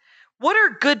 what are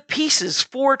good pieces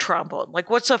for trombone?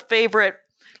 Like, what's a favorite,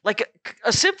 like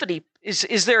a symphony?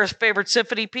 Is there a favorite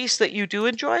symphony piece that you do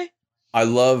enjoy? I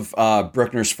love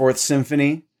Bruckner's Fourth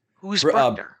Symphony. Who's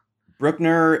Bruckner?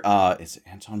 Bruckner, is it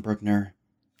Anton Bruckner?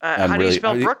 How do you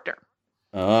spell Bruckner?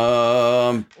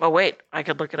 Oh wait, I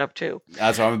could look it up too.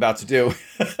 That's what I'm about to do.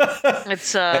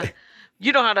 It's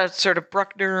you know how to sort of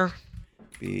Bruckner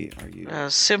BRU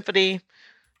symphony.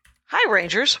 Hi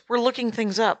Rangers, we're looking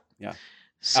things up. Yeah.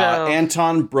 So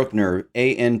Anton Bruckner,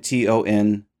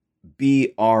 Anton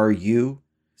Bruckner.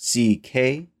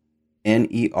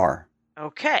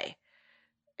 Okay.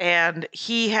 And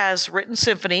he has written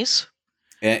symphonies.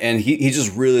 And he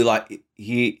just really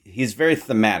he's very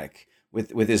thematic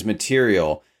with his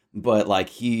material, but like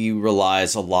he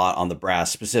relies a lot on the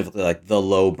brass, specifically like the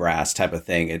low brass type of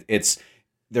thing.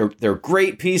 They're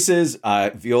great pieces.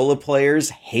 Viola players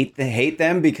hate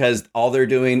them because all they're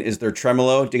doing is their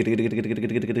tremolo,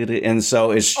 and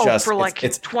so it's just for like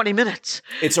it's 20 minutes.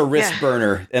 It's a wrist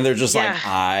burner, and they're just like,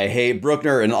 I hate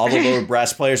Bruckner, and all the lower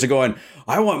brass players are going,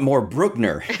 I want more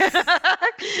Bruckner.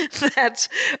 That's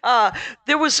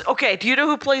there was okay. Do you know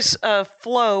who plays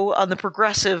Flo on the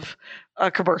Progressive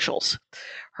commercials?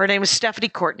 Her name is Stephanie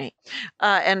Courtney,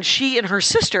 and she and her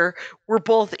sister were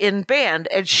both in band.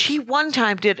 And she one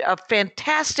time did a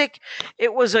fantastic.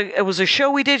 It was a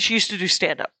show we did. She used to do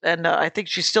stand up, and I think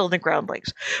she's still in the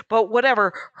Groundlings. But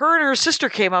whatever, her and her sister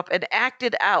came up and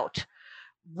acted out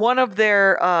one of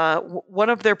their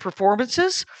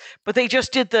performances, but they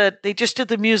just did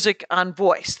the music on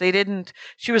voice. They didn't.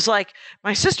 She was like,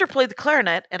 my sister played the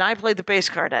clarinet and I played the bass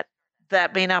clarinet.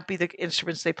 That may not be the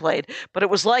instruments they played, but it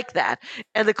was like that.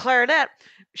 And the clarinet,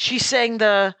 she sang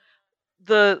the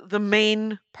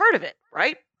main part of it,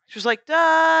 right? She was like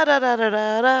da da da da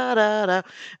da da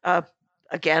da.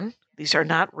 Again, these are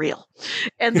not real.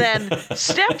 And then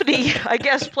Stephanie, I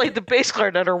guess, played the bass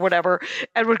clarinet or whatever,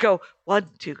 and would go 1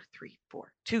 2 3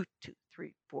 4 2 2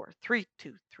 3 4 3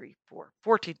 2 3 4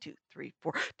 14 2 3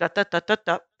 4 da da da da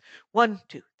da 1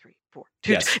 2 3 4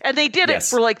 2. Yes. And they did it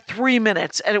for like 3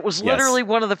 minutes, and it was literally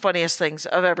one of the funniest things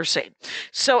I've ever seen.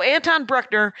 So Anton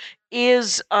Bruckner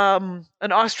is an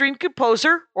Austrian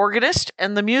composer, organist,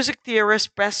 and the music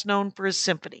theorist best known for his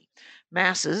symphony,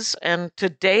 masses, and Te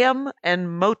Deum and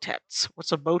motets.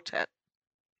 What's a motet?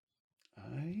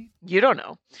 You don't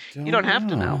know. You don't have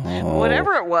to know.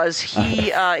 Whatever it was,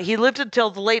 he lived until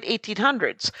the late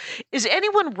 1800s. Is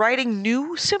anyone writing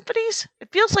new symphonies? It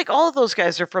feels like all of those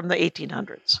guys are from the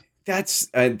 1800s. That's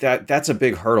a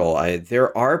big hurdle.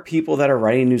 There are people that are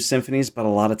writing new symphonies, but a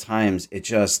lot of times it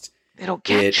just they don't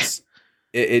catch.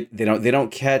 They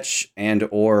don't catch, and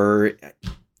or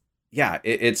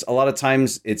it's a lot of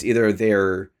times it's either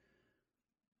they're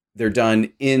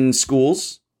done in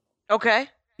schools. Okay.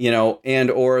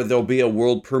 And or there'll be a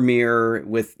world premiere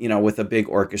with a big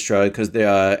orchestra, because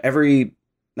not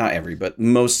every, but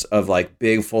most of like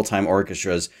big full-time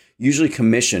orchestras usually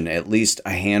commission at least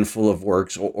a handful of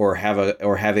works or have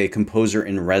a composer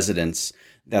in residence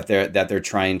that they're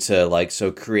trying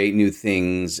to create new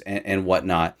things and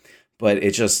whatnot. But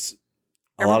it just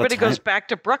everybody goes back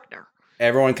to Bruckner.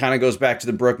 Everyone kind of goes back to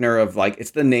the Bruckner of like, it's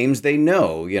the names they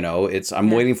know, I'm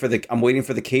waiting for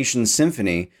the Cation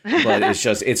Symphony, but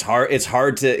it's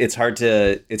hard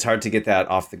to get that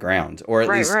off the ground, or at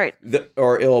least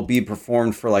or it'll be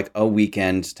performed for like a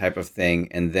weekend type of thing.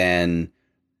 And then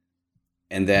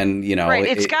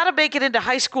it's got to make it into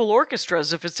high school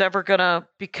orchestras if it's ever going to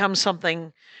become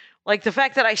something. Like the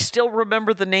fact that I still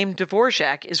remember the name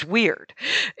Dvorak is weird.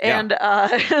 And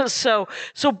so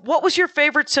what was your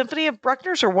favorite symphony of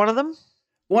Bruckner's, or one of them?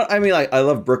 Well, I mean, like I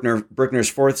love Bruckner's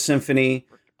Fourth Symphony.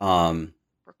 Bruckner.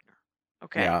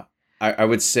 Okay. Yeah, I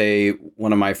would say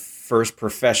one of my first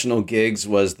professional gigs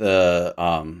was the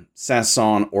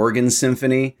Saint-Saëns Organ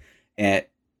Symphony. And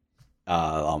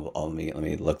let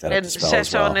me look that up. And to spell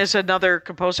as well. Saint-Saëns is another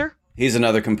composer? He's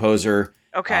another composer.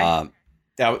 Okay.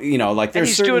 That, you know, like there's and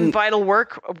he's certain... doing vital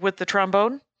work with the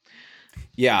trombone?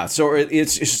 Yeah, so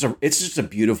it's just a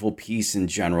beautiful piece in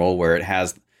general where it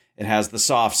has the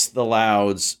softs, the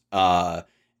louds, and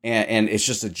it's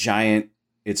just a giant.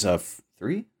 It's a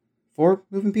 3-4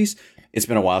 moving piece. It's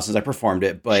been a while since I performed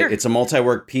it, but It's a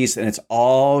multi-work piece, and it's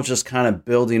all just kind of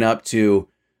building up to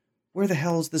where the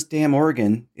hell is this damn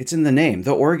organ? It's in the name,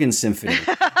 the Organ Symphony,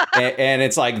 and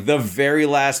it's like the very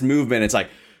last movement. It's like.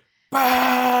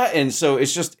 Bah! And so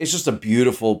it's just a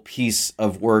beautiful piece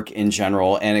of work in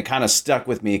general, and it kind of stuck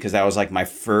with me because that was like my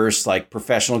first like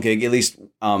professional gig, at least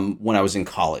when I was in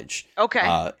college.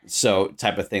 Okay. So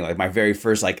type of thing, like my very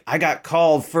first like I got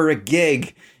called for a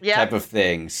gig type of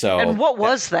thing. So and what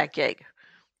was that gig?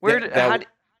 Go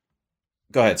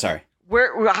ahead. Sorry.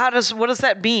 What does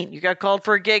that mean? You got called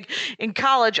for a gig in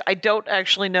college? I don't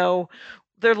actually know.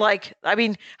 They're like, I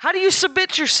mean, how do you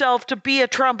submit yourself to be a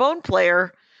trombone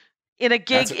player in a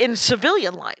gig in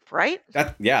civilian life, right?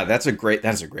 That's a great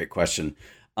question.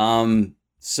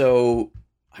 So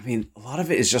I mean, a lot of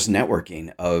it is just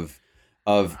networking of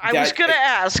I was going to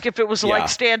ask if it was like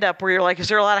stand up where you're like, is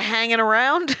there a lot of hanging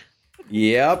around?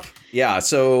 Yep. Yeah.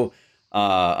 So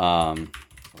Organ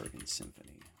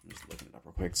Symphony. I'm just looking it up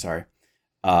real quick. Sorry.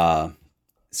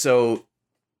 So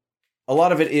a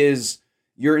lot of it is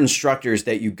your instructors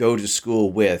that you go to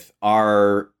school with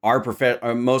are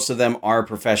most of them are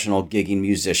professional gigging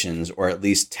musicians, or at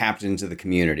least tapped into the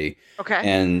community. Okay.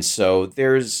 And so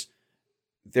there's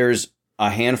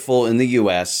a handful in the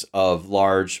U.S. of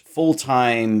large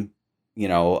full-time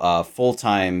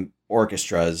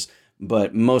orchestras,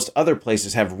 but most other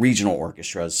places have regional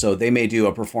orchestras. So they may do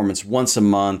a performance once a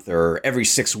month or every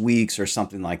 6 weeks or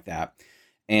something like that.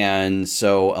 And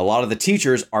so a lot of the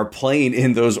teachers are playing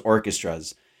in those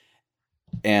orchestras.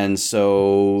 And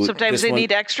so sometimes they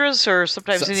need extras, or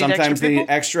sometimes they need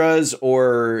extras,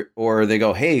 or they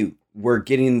go, hey, we're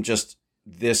getting just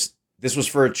this. This was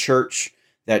for a church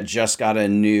that just got a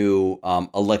new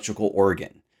electrical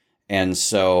organ. And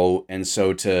so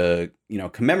to,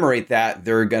 commemorate that,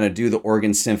 they're going to do the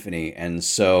Organ Symphony. And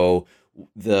so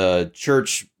the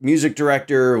church music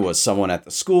director was someone at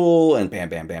the school, and bam,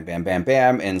 bam, bam, bam, bam,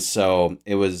 bam. And so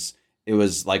it was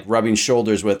like rubbing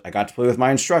shoulders with, I got to play with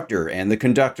my instructor and the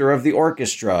conductor of the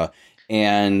orchestra.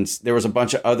 And there was a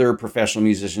bunch of other professional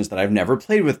musicians that I've never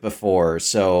played with before.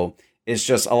 So it's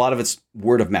just a lot of it's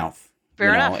word of mouth.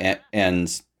 Fair enough. And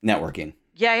networking.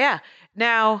 Yeah.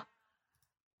 Now,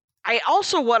 I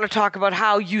also want to talk about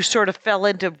how you sort of fell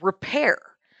into repair.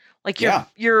 Like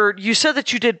you said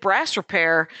that you did brass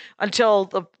repair until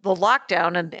the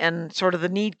lockdown and sort of the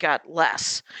need got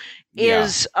less.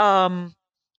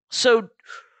 So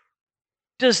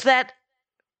does that,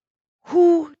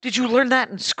 did you learn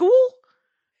that in school?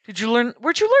 Where'd you learn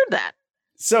that?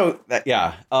 So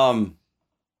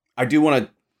I do want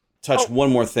to touch one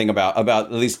more thing about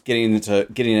at least getting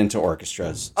into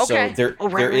orchestras. Okay. So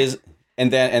there is,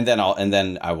 and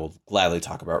then I will gladly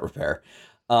talk about repair.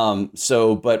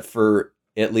 But for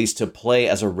at least to play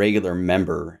as a regular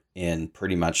member in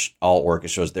pretty much all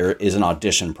orchestras, there is an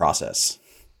audition process.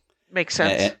 Makes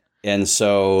sense. And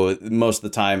so most of the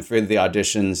time for the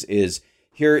auditions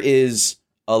here is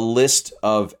a list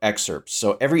of excerpts.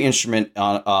 So every instrument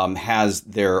has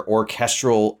their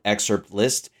orchestral excerpt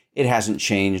list. It hasn't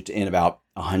changed in about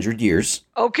 100 years.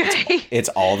 Okay. It's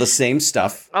all the same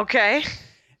stuff. Okay.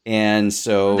 And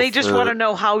so they just want to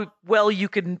know how well you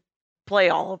can play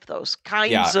all of those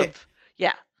kinds of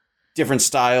different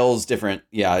styles, different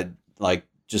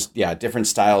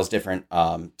styles, different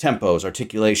tempos,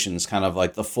 articulations, kind of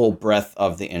like the full breadth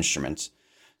of the instrument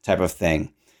type of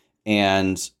thing.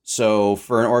 And so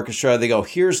for an orchestra, they go,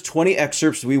 here's 20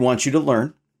 excerpts we want you to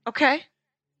learn. Okay.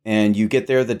 And you get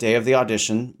there the day of the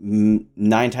audition.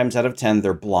 9 times out of 10,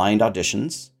 they're blind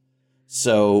auditions.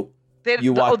 So they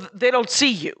don't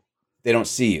see you. They don't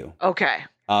see you. Okay.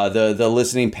 The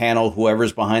listening panel,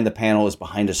 whoever's behind the panel is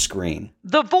behind a screen.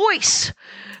 The voice.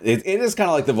 It is kind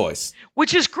of like The Voice,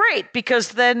 which is great because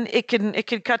then it can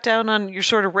cut down on your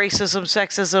sort of racism,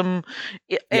 sexism,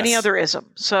 any other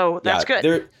ism. So that's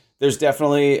good. There's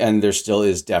definitely, and there still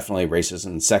is definitely racism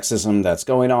and sexism that's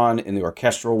going on in the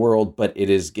orchestral world, but it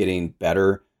is getting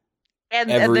better.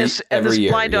 And every this year,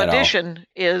 blind audition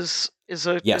is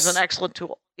an excellent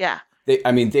tool. Yeah.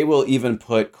 They will even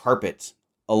put carpet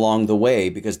along the way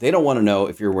because they don't want to know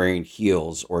if you're wearing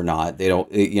heels or not. They don't,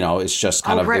 it's just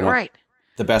kind of right.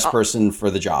 The best person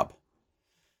for the job.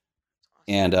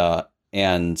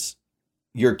 And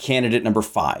you're candidate number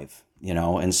 5,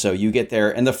 and so you get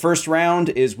there. And the first round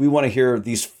is we want to hear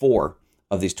these 4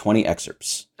 of these 20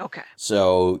 excerpts. Okay.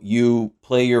 So you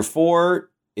play your 4.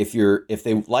 If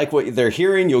they like what they're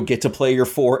hearing, you'll get to play your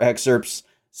 4 excerpts.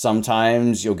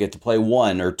 Sometimes you'll get to play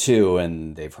 1 or 2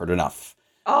 and they've heard enough.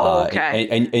 Oh,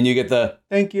 okay. And you get the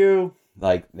thank you.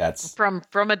 Like that's from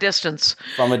a distance.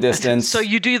 From a distance. So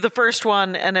you do the first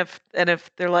one, and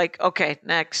if they're like, okay,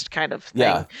 next kind of thing.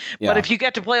 Yeah. But if you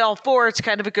get to play all 4, it's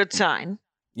kind of a good sign.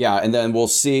 Yeah, and then we'll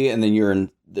see, and then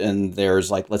and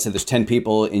there's like, let's say there's 10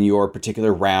 people in your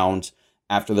particular round.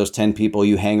 After those 10 people,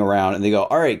 you hang around, and they go,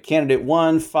 all right, candidate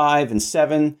 1, 5, and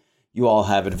 7, you all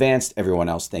have advanced. Everyone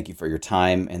else, thank you for your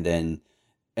time, and then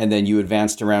you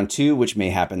advance to round 2, which may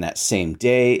happen that same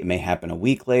day. It may happen a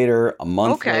week later, a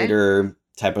month later,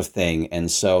 type of thing.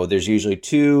 And so there's usually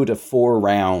 2 to 4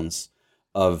 rounds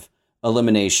of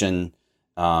elimination.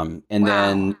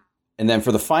 And then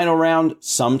for the final round,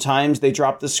 sometimes they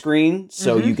drop the screen.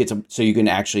 So you can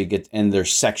actually get in their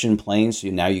section playing. So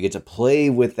now you get to play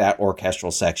with that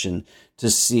orchestral section to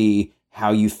see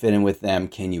how you fit in with them.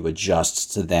 Can you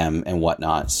adjust to them and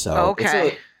whatnot? So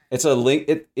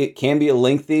it can be a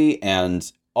lengthy and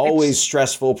always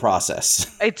stressful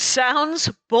process. It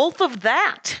sounds both of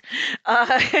that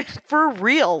for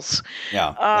reals.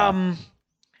 Yeah.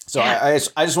 So I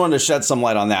just wanted to shed some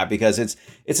light on that because it's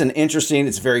an interesting,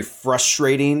 it's very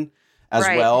frustrating as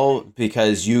well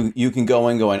because you can go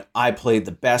in going, I played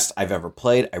the best I've ever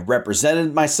played. I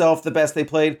represented myself the best they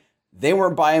played. They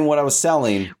weren't buying what I was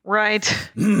selling. Right.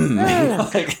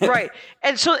 Right.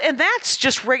 And that's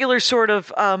just regular sort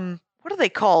of, what are they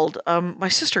called? My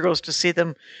sister goes to see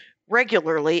them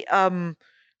regularly.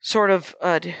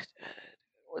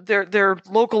 They're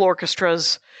local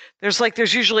orchestras.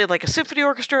 There's usually like a symphony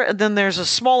orchestra, and then there's a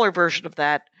smaller version of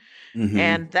that. Mm-hmm.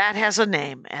 And that has a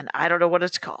name, and I don't know what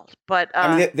it's called. But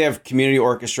they have community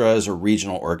orchestras or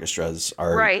regional orchestras.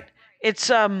 Right. It's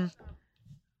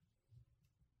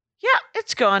yeah,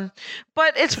 it's gone,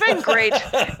 but it's been great.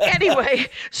 Anyway,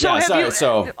 so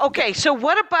okay. So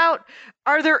what about?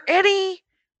 Are there any?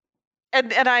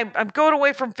 And I'm going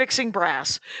away from fixing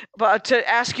brass, but to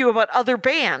ask you about other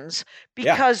bands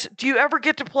because do you ever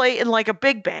get to play in like a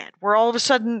big band where all of a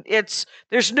sudden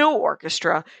there's no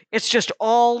orchestra, it's just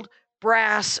all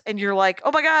brass, and you're like,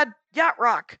 oh my God, yacht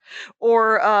rock,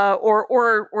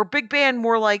 or big band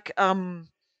more like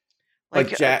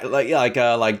like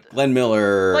Glenn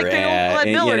Miller, like the old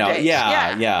Glenn Miller days.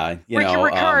 Yeah. Ricky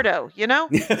Ricardo,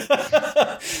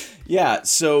 Yeah.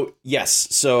 So yes.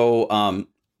 So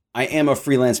I am a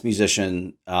freelance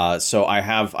musician. So I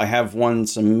have won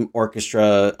some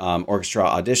orchestra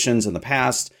auditions in the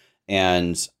past,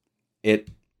 and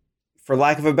for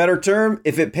lack of a better term,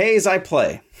 if it pays, I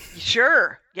play.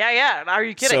 Sure. Yeah. Are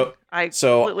you kidding? I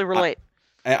completely relate.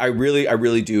 I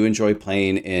really do enjoy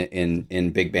playing in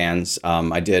big bands.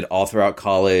 I did all throughout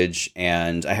college,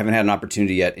 and I haven't had an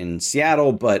opportunity yet in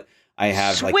Seattle, but I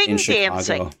have swing like in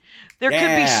dancing. Chicago. There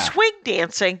could be swing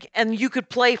dancing, and you could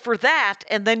play for that,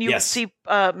 and then you would see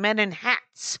men in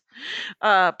hats,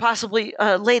 possibly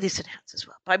ladies in hats as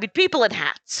well. I mean, people in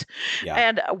hats. Yeah.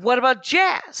 And what about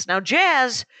jazz? Now,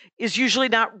 jazz is usually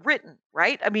not written,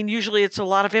 right? I mean, usually it's a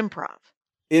lot of improv.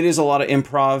 It is a lot of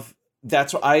improv.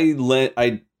 That's what I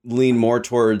lean more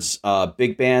towards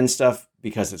big band stuff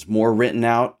because it's more written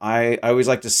out. I always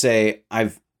like to say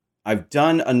I've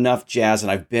done enough jazz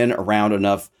and I've been around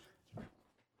enough.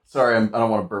 Sorry, I don't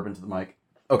want to burp into the mic.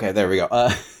 Okay, there we go.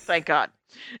 Thank God.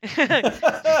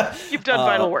 You've done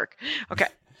vital work. Okay.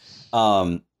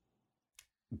 But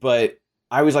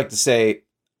I always like to say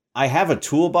I have a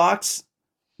toolbox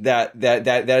that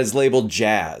is labeled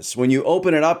jazz. When you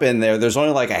open it up in there's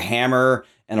only like a hammer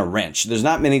and a wrench. There's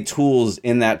not many tools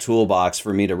in that toolbox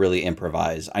for me to really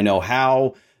improvise. I know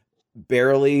how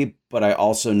barely, but I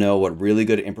also know what really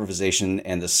good improvisation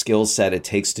and the skill set it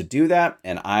takes to do that.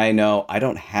 And I know I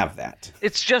don't have that.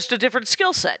 It's just a different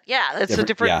skill set. Yeah, it's a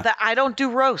different. I don't do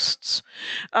roasts,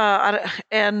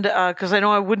 and because I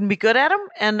know I wouldn't be good at them,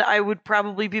 and I would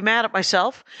probably be mad at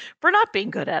myself for not being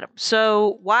good at them.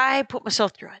 So why put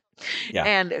myself through it? Yeah.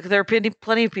 And there are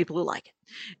plenty of people who like it.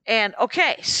 And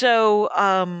okay, so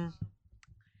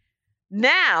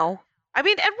now. I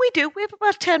mean, and we have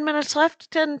about 10 minutes left,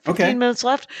 15 minutes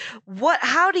left.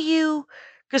 How do you,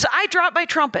 because I dropped my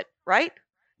trumpet, right?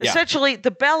 Yeah. Essentially, the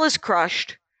bell is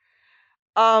crushed.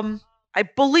 I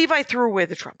believe I threw away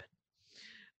the trumpet.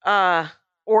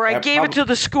 Or I gave it to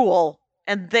the school,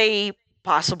 and they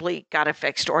possibly got it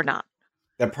fixed or not.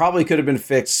 That probably could have been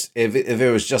fixed if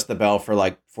it was just the bell for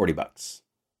like $40.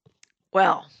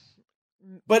 Well,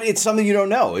 but it's something you don't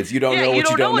know. If you don't know what you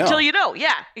don't know until you know.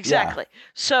 Yeah, exactly. Yeah.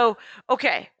 So,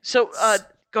 okay. So,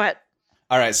 go ahead.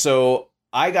 All right. So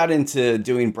I got into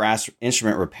doing brass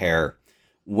instrument repair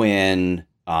when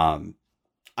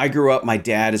I grew up. My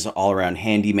dad is an all-around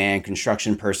handyman,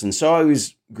 construction person. So I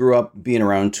always grew up being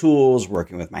around tools,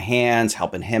 working with my hands,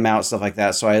 helping him out, stuff like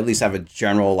that. So I at least have a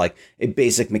general, like a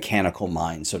basic mechanical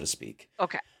mind, so to speak.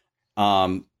 Okay.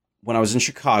 When I was in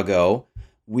Chicago,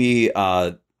 we,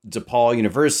 DePaul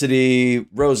University,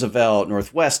 Roosevelt,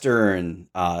 Northwestern,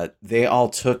 they all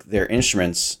took their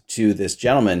instruments to this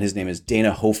gentleman. His name is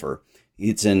Dana Hofer.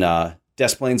 It's in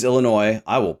Des Plaines, Illinois.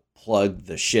 I will plug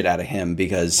the shit out of him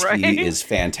because he is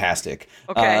fantastic.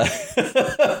 Okay.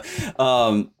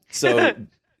 So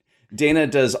Dana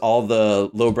does all the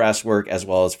low brass work as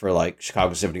well as for like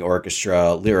Chicago Symphony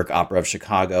Orchestra, Lyric Opera of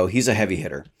Chicago. He's a heavy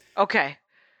hitter. Okay.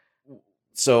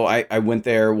 So I went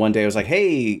there one day. I was like,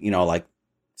 hey, like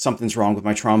something's wrong with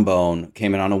my trombone.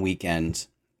 Came in on a weekend.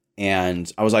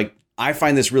 And I was like, I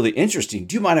find this really interesting.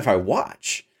 Do you mind if I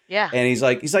watch? Yeah. And he's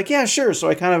like, yeah, sure. So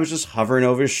I kind of was just hovering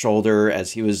over his shoulder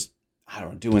as he was, I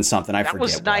don't know, doing something. I forget. That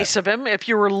was nice of him. If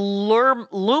you were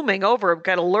looming over him,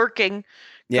 kind of lurking.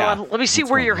 Yeah. Going, let me see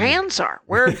where your hands are.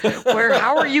 Where,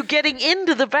 how are you getting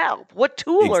into the valve? What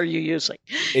tool are you using?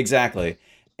 Exactly.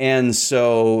 And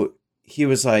so he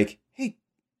was like, hey,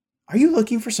 are you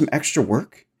looking for some extra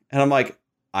work? And I'm like,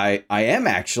 I am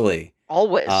actually.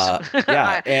 Always.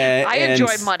 Yeah. I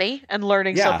enjoy money and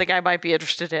learning something I might be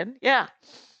interested in. Yeah.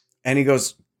 And he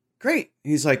goes, great.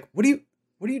 He's like, what are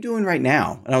you doing right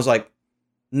now? And I was like,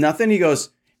 nothing. He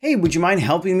goes, hey, would you mind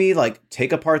helping me like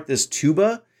take apart this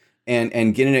tuba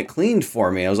and getting it cleaned for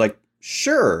me? I was like,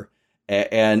 sure.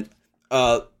 And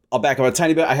I'll back up a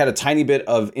tiny bit. I had a tiny bit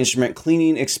of instrument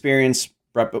cleaning experience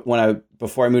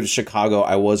before I moved to Chicago.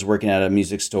 I was working at a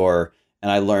music store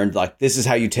and I learned like, this is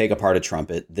how you take apart a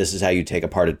trumpet. This is how you take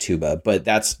apart a tuba. But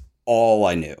that's all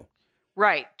I knew.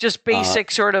 Right. Just basic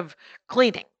sort of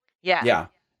cleaning. Yeah. Yeah.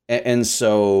 And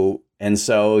so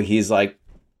he's like,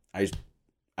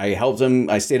 I helped him.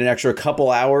 I stayed an extra couple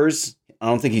hours. I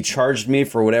don't think he charged me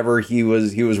for whatever he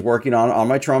was working on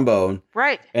my trombone.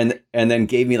 Right. And then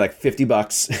gave me like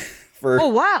 $50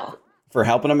 for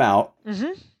helping him out.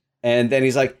 Mm-hmm. And then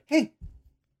he's like, hey,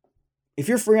 if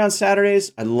you're free on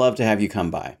Saturdays, I'd love to have you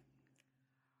come by.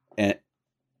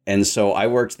 And so I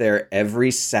worked there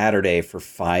every Saturday for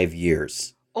 5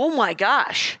 years. Oh my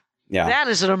gosh. Yeah. That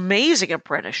is an amazing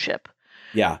apprenticeship.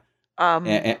 Yeah.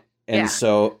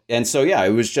 So yeah,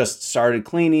 it was just started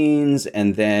cleanings,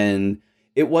 and then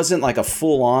it wasn't like a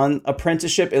full on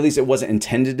apprenticeship. At least it wasn't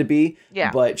intended to be.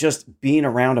 Yeah. But just being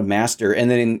around a master,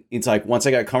 and then it's like once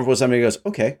I got comfortable with somebody, he goes,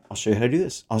 okay, I'll show you how to do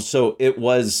this. So it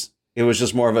was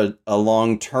just more of a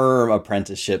long term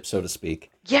apprenticeship, so to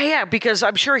speak. Yeah, because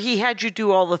I'm sure he had you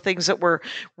do all the things that were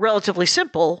relatively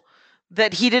simple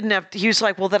that he didn't have. He was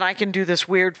like, well, then I can do this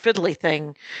weird fiddly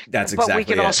thing. That's exactly. But we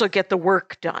can also get the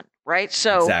work done, right?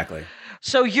 So exactly.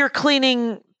 So you're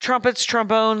cleaning trumpets,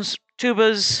 trombones,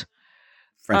 tubas,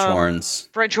 French horns.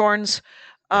 French horn,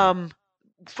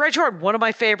 one of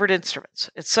my favorite instruments.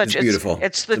 It's beautiful.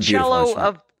 It's the cello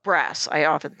of brass, I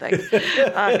often think,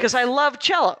 because I love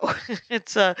cello.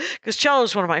 It's because cello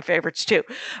is one of my favorites too.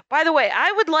 By the way,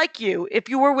 I would like you, if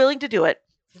you were willing to do it,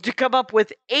 to come up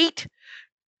with 8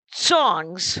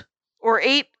 songs or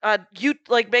 8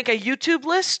 make a YouTube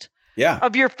list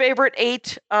of your favorite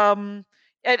 8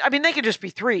 and I mean they could just be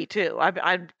 3 too.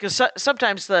 Because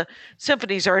sometimes the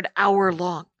symphonies are an hour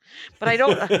long. But I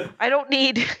don't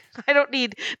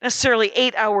need necessarily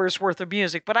 8 hours worth of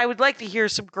music, but I would like to hear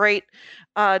some great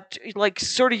like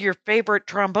sort of your favorite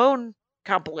trombone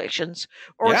compilations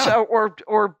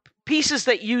or pieces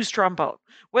that use trombone.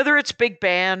 Whether it's big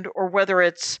band or whether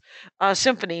it's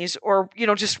symphonies or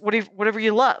just whatever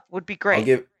you love would be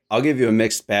great. I'll give you a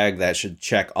mixed bag that should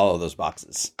check all of those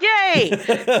boxes. Yay!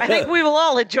 I think we will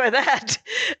all enjoy that.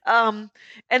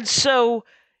 And so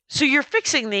you're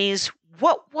fixing these.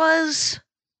 What was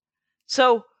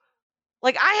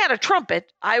like? I had a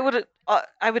trumpet. I would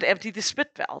empty the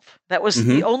spit valve. That was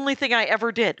the only thing I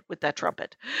ever did with that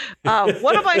trumpet.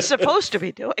 What am I supposed to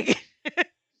be doing?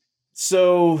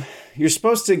 So you're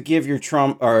supposed to give your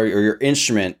or your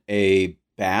instrument a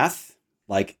bath,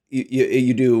 like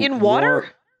you do in water.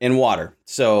 In water.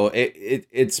 So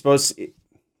it's supposed to,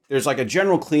 there's like a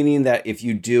general cleaning that if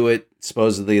you do it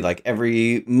supposedly like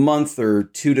every month or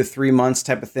 2 to 3 months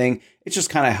type of thing, it just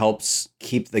kind of helps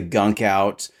keep the gunk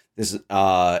out. This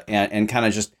and kind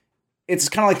of just, it's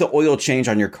kind of like the oil change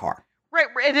on your car. Right.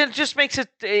 and it just makes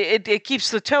it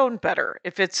keeps the tone better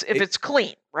if it's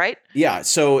clean, right? Yeah.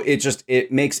 So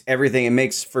it makes everything. It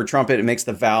makes for trumpet. It makes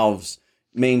the valves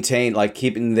maintain, like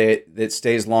keeping that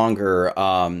stays longer.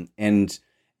 And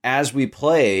as we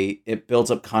play, it builds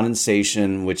up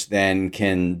condensation, which then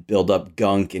can build up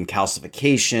gunk and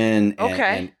calcification.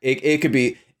 And it could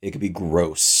be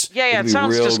gross. Yeah, it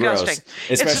sounds disgusting.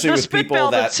 Gross, especially with spit people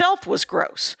valve that itself was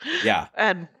gross. Yeah,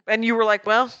 and you were like,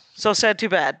 well, so sad, too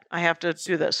bad. I have to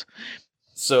do this.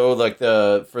 So like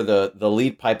for the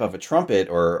lead pipe of a trumpet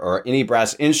or any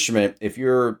brass instrument, if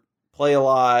you're play a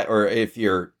lot or if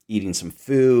you're eating some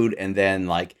food and then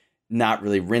like not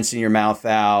really rinsing your mouth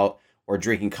out or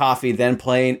drinking coffee, then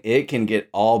playing, it can get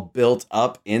all built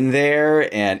up in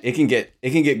there and it can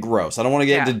get gross. I don't want to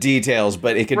get into details,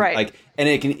 but it can and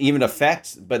it can even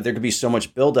affect, but there could be so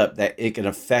much buildup that it can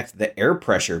affect the air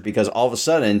pressure because all of a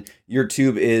sudden your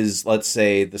tube is, let's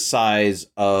say, the size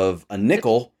of a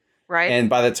nickel. Right. And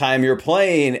by the time you're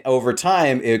playing over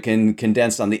time, it can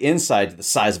condense on the inside to the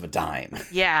size of a dime.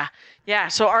 Yeah. Yeah.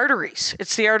 So arteries.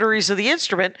 It's the arteries of the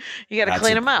instrument. You got to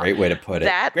clean them out. Great way to put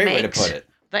it. Great way to put it.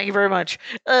 Thank you very much.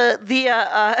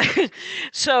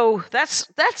 So that's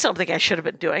something I should have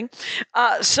been doing.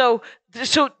 So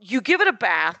you give it a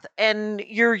bath and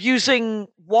you're using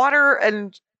water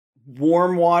and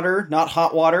warm water, not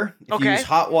hot water. If you use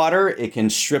hot water, it can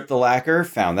strip the lacquer.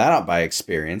 Found that out by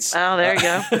experience. Oh, there you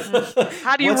go.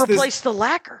 How do you replace the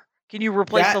lacquer? Can you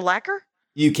replace the lacquer?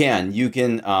 You can. You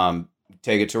can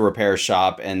take it to a repair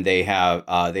shop, and they have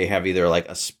either like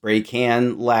a spray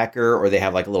can lacquer or they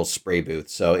have like a little spray booth.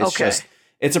 So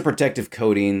it's a protective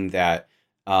coating that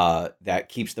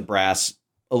keeps the brass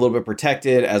a little bit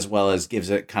protected as well as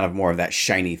gives it kind of more of that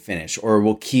shiny finish, or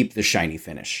will keep the shiny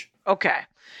finish. Okay.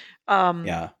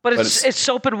 But it's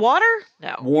soap and water?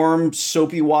 No. Warm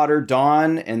soapy water,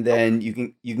 Dawn, and then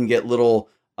you can get little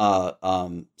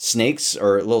snakes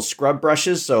or little scrub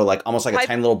brushes, so like almost like a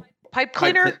tiny little pipe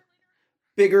cleaner.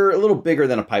 A little bigger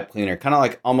than a pipe cleaner, kind of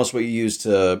like almost what you use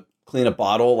to clean a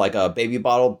bottle, like a baby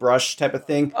bottle brush type of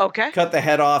thing. Okay. Cut the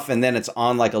head off, and then it's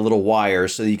on like a little wire,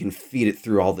 so you can feed it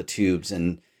through all the tubes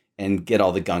and get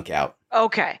all the gunk out.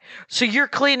 Okay, so you're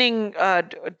cleaning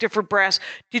different brass.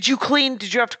 Did you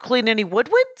have to clean any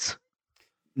woodwinds?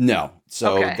 No.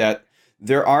 So that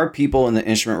there are people in the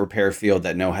instrument repair field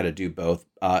that know how to do both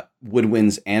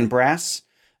woodwinds and brass.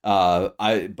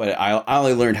 I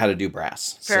only learned how to do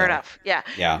brass. Fair enough. Yeah.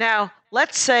 Now,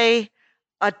 let's say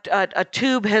a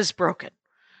tube has broken.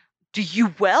 Do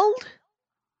you weld?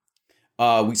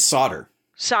 We solder.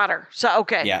 Solder. So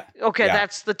okay. Yeah. Okay, yeah.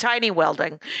 That's the tiny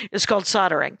welding. It's called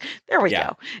soldering. There we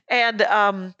go. And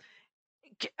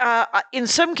in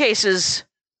some cases,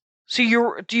 so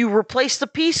do you replace the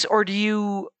piece or do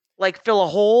you like fill a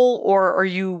hole, or are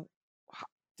you?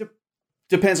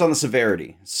 Depends on the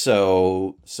severity.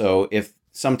 So if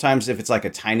it's like a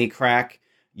tiny crack,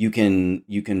 you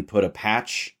can put a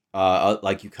patch.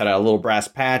 Like you cut out a little brass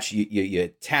patch, you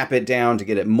tap it down to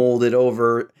get it molded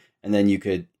over, and then you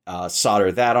could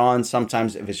solder that on.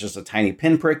 Sometimes if it's just a tiny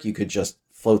pinprick, you could just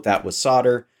float that with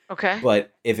solder. Okay.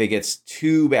 But if it gets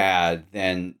too bad,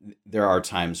 then there are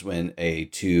times when a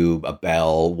tube, a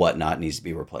bell, whatnot needs to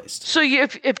be replaced. So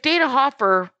if Dana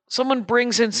Hoffer, someone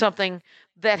brings in something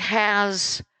that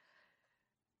has,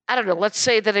 I don't know, let's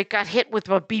say that it got hit with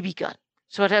a BB gun.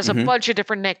 So it has a bunch of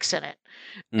different nicks in it.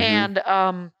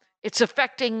 And it's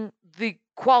affecting the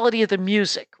quality of the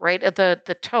music, right? At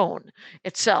the tone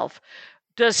itself.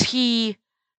 Does he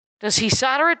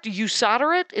solder it? Do you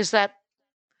solder it? Is that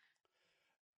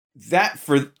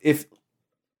if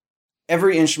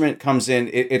every instrument comes in,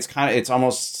 it's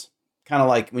almost kind of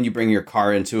like when you bring your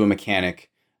car into a mechanic.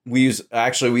 We use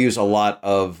a lot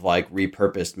of like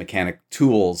repurposed mechanic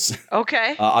tools.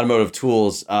 Okay. Automotive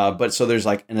tools. But so there's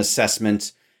like an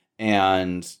assessment,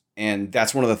 and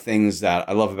that's one of the things that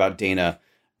I love about Dana.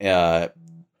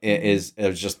 Is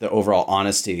just the overall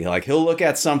honesty. Like he'll look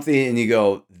at something and you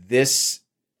go, this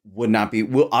would not be,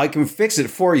 well, I can fix it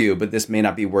for you, but this may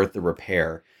not be worth the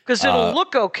repair. Because it'll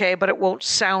look okay, but it won't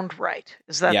sound right.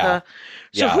 Is that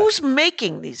who's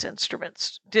making these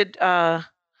instruments?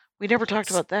 We never talked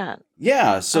about that.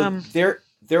 Yeah. So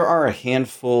there are a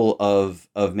handful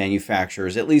of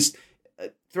manufacturers, at least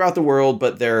throughout the world,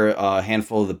 but a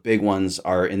handful of the big ones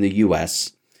are in the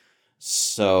US.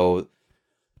 So,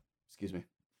 excuse me.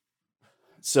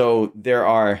 So there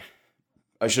are,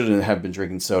 I shouldn't have been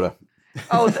drinking soda.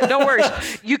 Oh, no worries.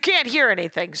 You can't hear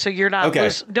anything, so you're not. Okay.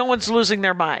 No one's losing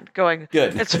their mind. Going,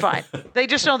 good. It's fine. They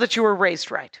just know that you were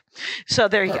raised right. So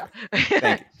there you go.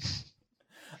 Thank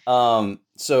you.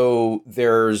 So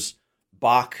there's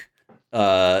Bach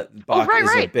Bach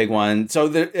is a big one. So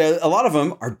a lot of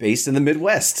them are based in the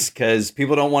Midwest because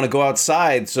people don't want to go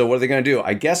outside. So what are they going to do?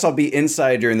 I guess I'll be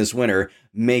inside during this winter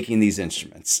making these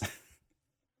instruments.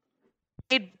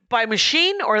 Made by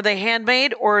machine, or are they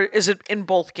handmade, or is it in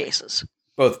both cases?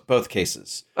 Both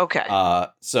cases. Okay.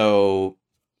 So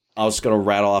I was going to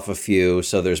rattle off a few.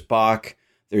 So there's Bach,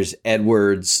 there's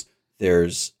Edwards,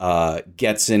 there's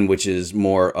Getzen, which is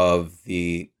more of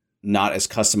the not as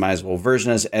customizable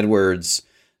version as Edwards.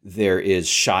 There is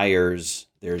Shires.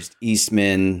 There's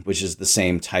Eastman, which is the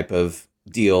same type of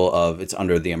deal of it's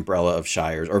under the umbrella of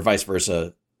Shires, or vice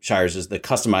versa. Shires is the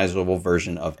customizable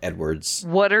version of Edwards.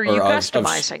 What are you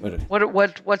customizing?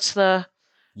 What's the?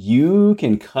 You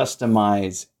can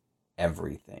customize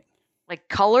everything. Like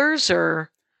colors,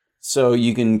 or? So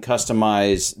you can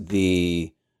customize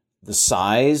the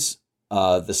size.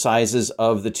 The sizes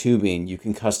of the tubing. You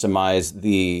can customize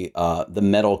the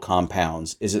metal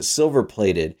compounds. Is it silver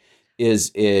plated?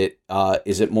 Is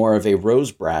it more of a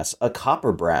rose brass, a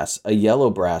copper brass, a yellow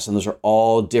brass? And those are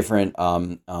all different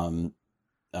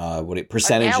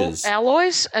percentages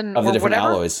alloys and of the different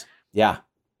whatever? alloys. Yeah.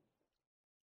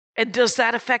 And does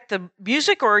that affect the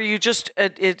music, or are you just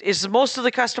is most of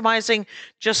the customizing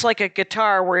just like a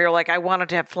guitar where you're like, I wanted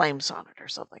to have flames on it or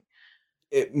something?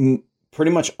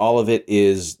 Pretty much all of it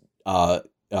is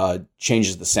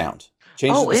changes the sound.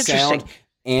 Changes the sound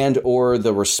and or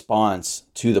the response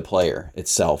to the player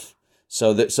itself.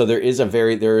 So there is a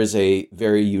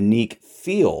very unique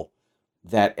feel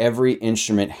that every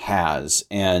instrument has,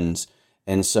 and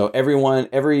so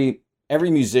every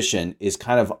musician is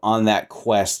kind of on that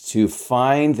quest to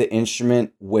find the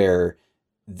instrument where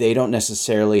they don't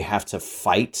necessarily have to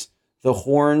fight the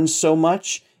horns so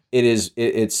much. It's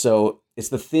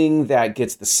the thing that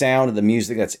gets the sound of the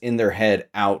music that's in their head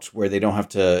out where they don't have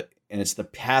to, and it's the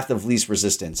path of least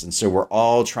resistance. And so we're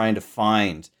all trying to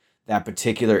find that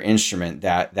particular instrument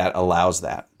that allows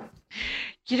that.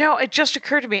 You know, it just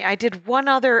occurred to me, I did one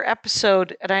other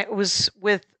episode, and I was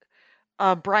with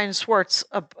Brian Swartz,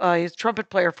 a trumpet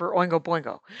player for Oingo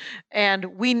Boingo.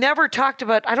 And we never talked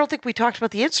about, I don't think we talked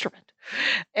about the instrument.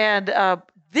 And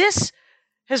this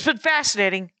has been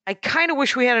fascinating. I kind of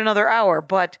wish we had another hour,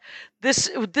 but this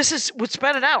would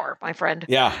spend an hour, my friend.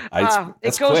 Yeah,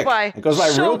 it goes quick. by. It goes by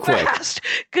so real quick fast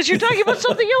because you're talking about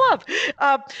something you love.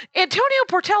 Antonio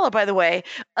Portela, by the way,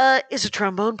 is a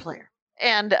trombone player,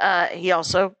 and he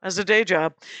also has a day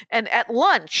job. And at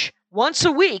lunch, once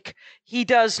a week, he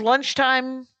does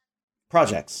lunchtime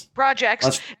projects,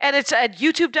 and it's at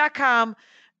youtube.com.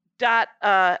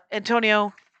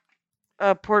 Antonio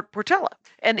Portela,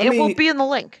 and it will be in the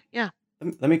link. Yeah.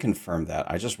 Let me confirm that.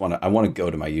 I want to go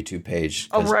to my YouTube page.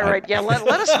 Oh, right. Yeah. Let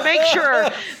us make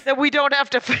sure that we don't have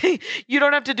to, you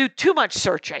don't have to do too much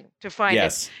searching to find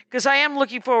it. Because I am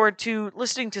looking forward to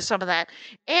listening to some of that.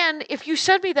 And if you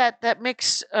send me that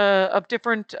mix of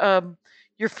different,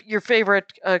 your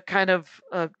favorite kind of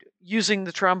using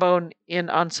the trombone in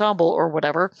ensemble or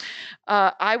whatever,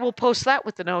 I will post that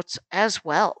with the notes as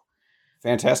well.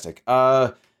 Fantastic.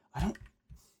 But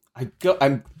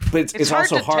it's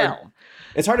also hard. Tell.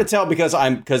 It's hard to tell because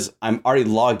I'm already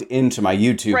logged into my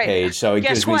YouTube page, so it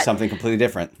gives me something completely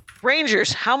different.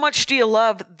 Rangers, how much do you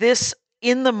love this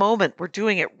in the moment? We're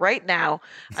doing it right now.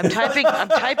 I'm typing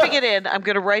it in. I'm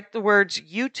going to write the words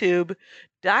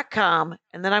youtube.com,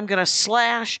 and then I'm going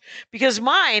to / because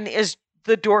mine is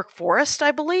the Dork Forest,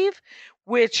 I believe,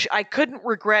 which I couldn't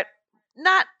regret,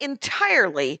 not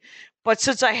entirely, but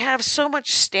since I have so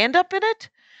much stand-up in it,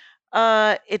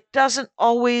 it doesn't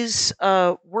always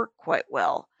work quite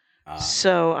well.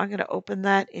 So I'm going to open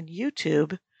that in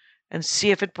YouTube and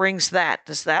see if it brings that.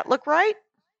 Does that look right?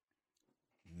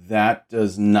 That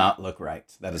does not look right.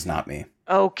 That is not me.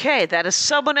 Okay, that is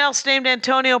someone else named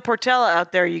Antonio Portela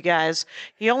out there, you guys.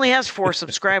 He only has 4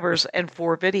 subscribers and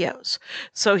 4 videos.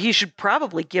 So he should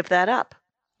probably give that up.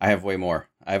 I have way more.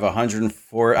 I have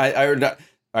 104. I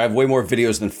have way more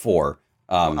videos than 4.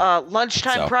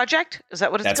 Lunchtime Project? Is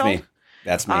that what it's called?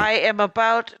 That's me. I am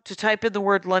about to type in the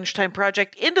word Lunchtime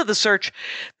Project into the search.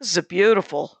 This is a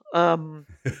beautiful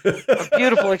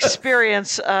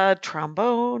experience.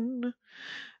 Trombone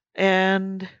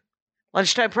and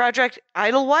Lunchtime Project.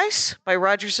 Edelweiss by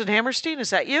Rodgers and Hammerstein.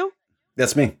 Is that you?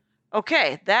 That's me.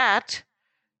 Okay, that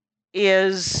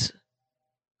is,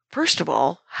 first of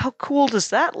all, how cool does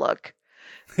that look?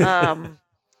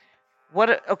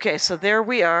 Okay, so there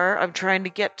we are. I'm trying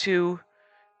to get to.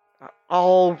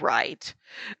 All right.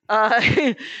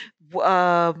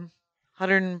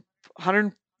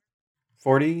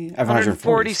 140. I have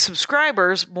 140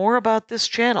 subscribers. More about this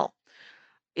channel.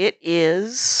 It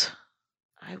is.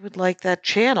 I would like that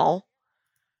channel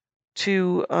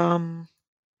to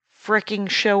fricking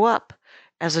show up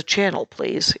as a channel,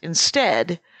 please.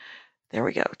 Instead, there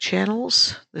we go.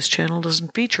 Channels. This channel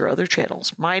doesn't feature other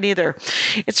channels. Mine either.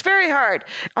 It's very hard.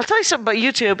 I'll tell you something about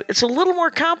YouTube. It's a little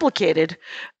more complicated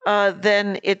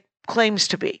than it claims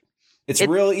to be. It's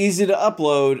real easy to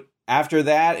upload. After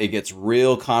that, it gets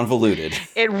real convoluted.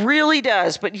 It really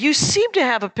does. But you seem to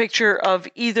have a picture of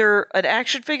either an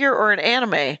action figure or an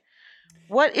anime.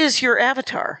 What is your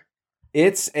avatar?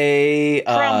 It's a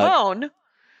trombone.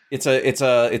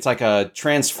 It's like a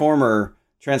transformer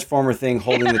thing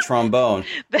holding the trombone.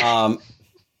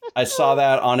 I saw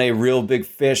that on a Real Big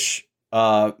Fish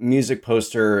music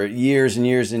poster years and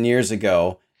years and years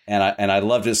ago, and I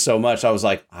loved it so much. I was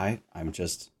like, I'm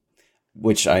just.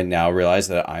 Which I now realize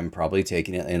that I'm probably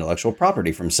taking intellectual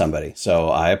property from somebody. So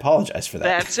I apologize for that.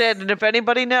 That's it. And if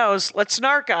anybody knows, let's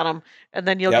snark on them, and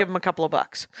then you'll give them a couple of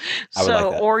bucks.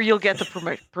 Or you'll get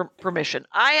the permission.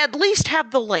 I at least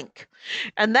have the link,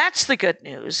 and that's the good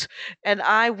news. And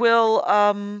I will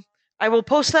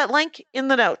post that link in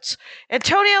the notes.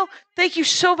 Antonio, thank you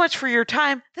so much for your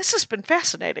time. This has been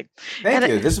fascinating. Thank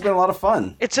you. This has been a lot of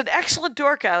fun. It's an excellent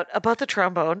dork out about the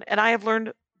trombone, and I have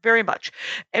learned very much.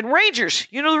 And Rangers,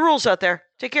 you know the rules out there.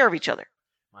 Take care of each other.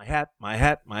 My hat, my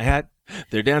hat, my hat.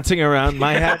 They're dancing around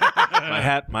my hat. My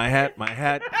hat, my hat, my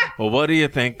hat. Well, what do you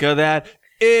think of that?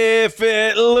 If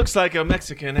it looks like a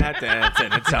Mexican hat dance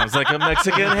and it sounds like a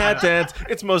Mexican hat dance,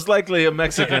 it's most likely a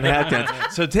Mexican hat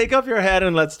dance. So take off your hat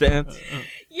and let's dance.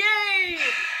 Yay!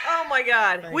 Oh my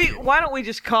God. Why don't we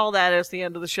just call that as the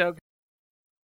end of the show?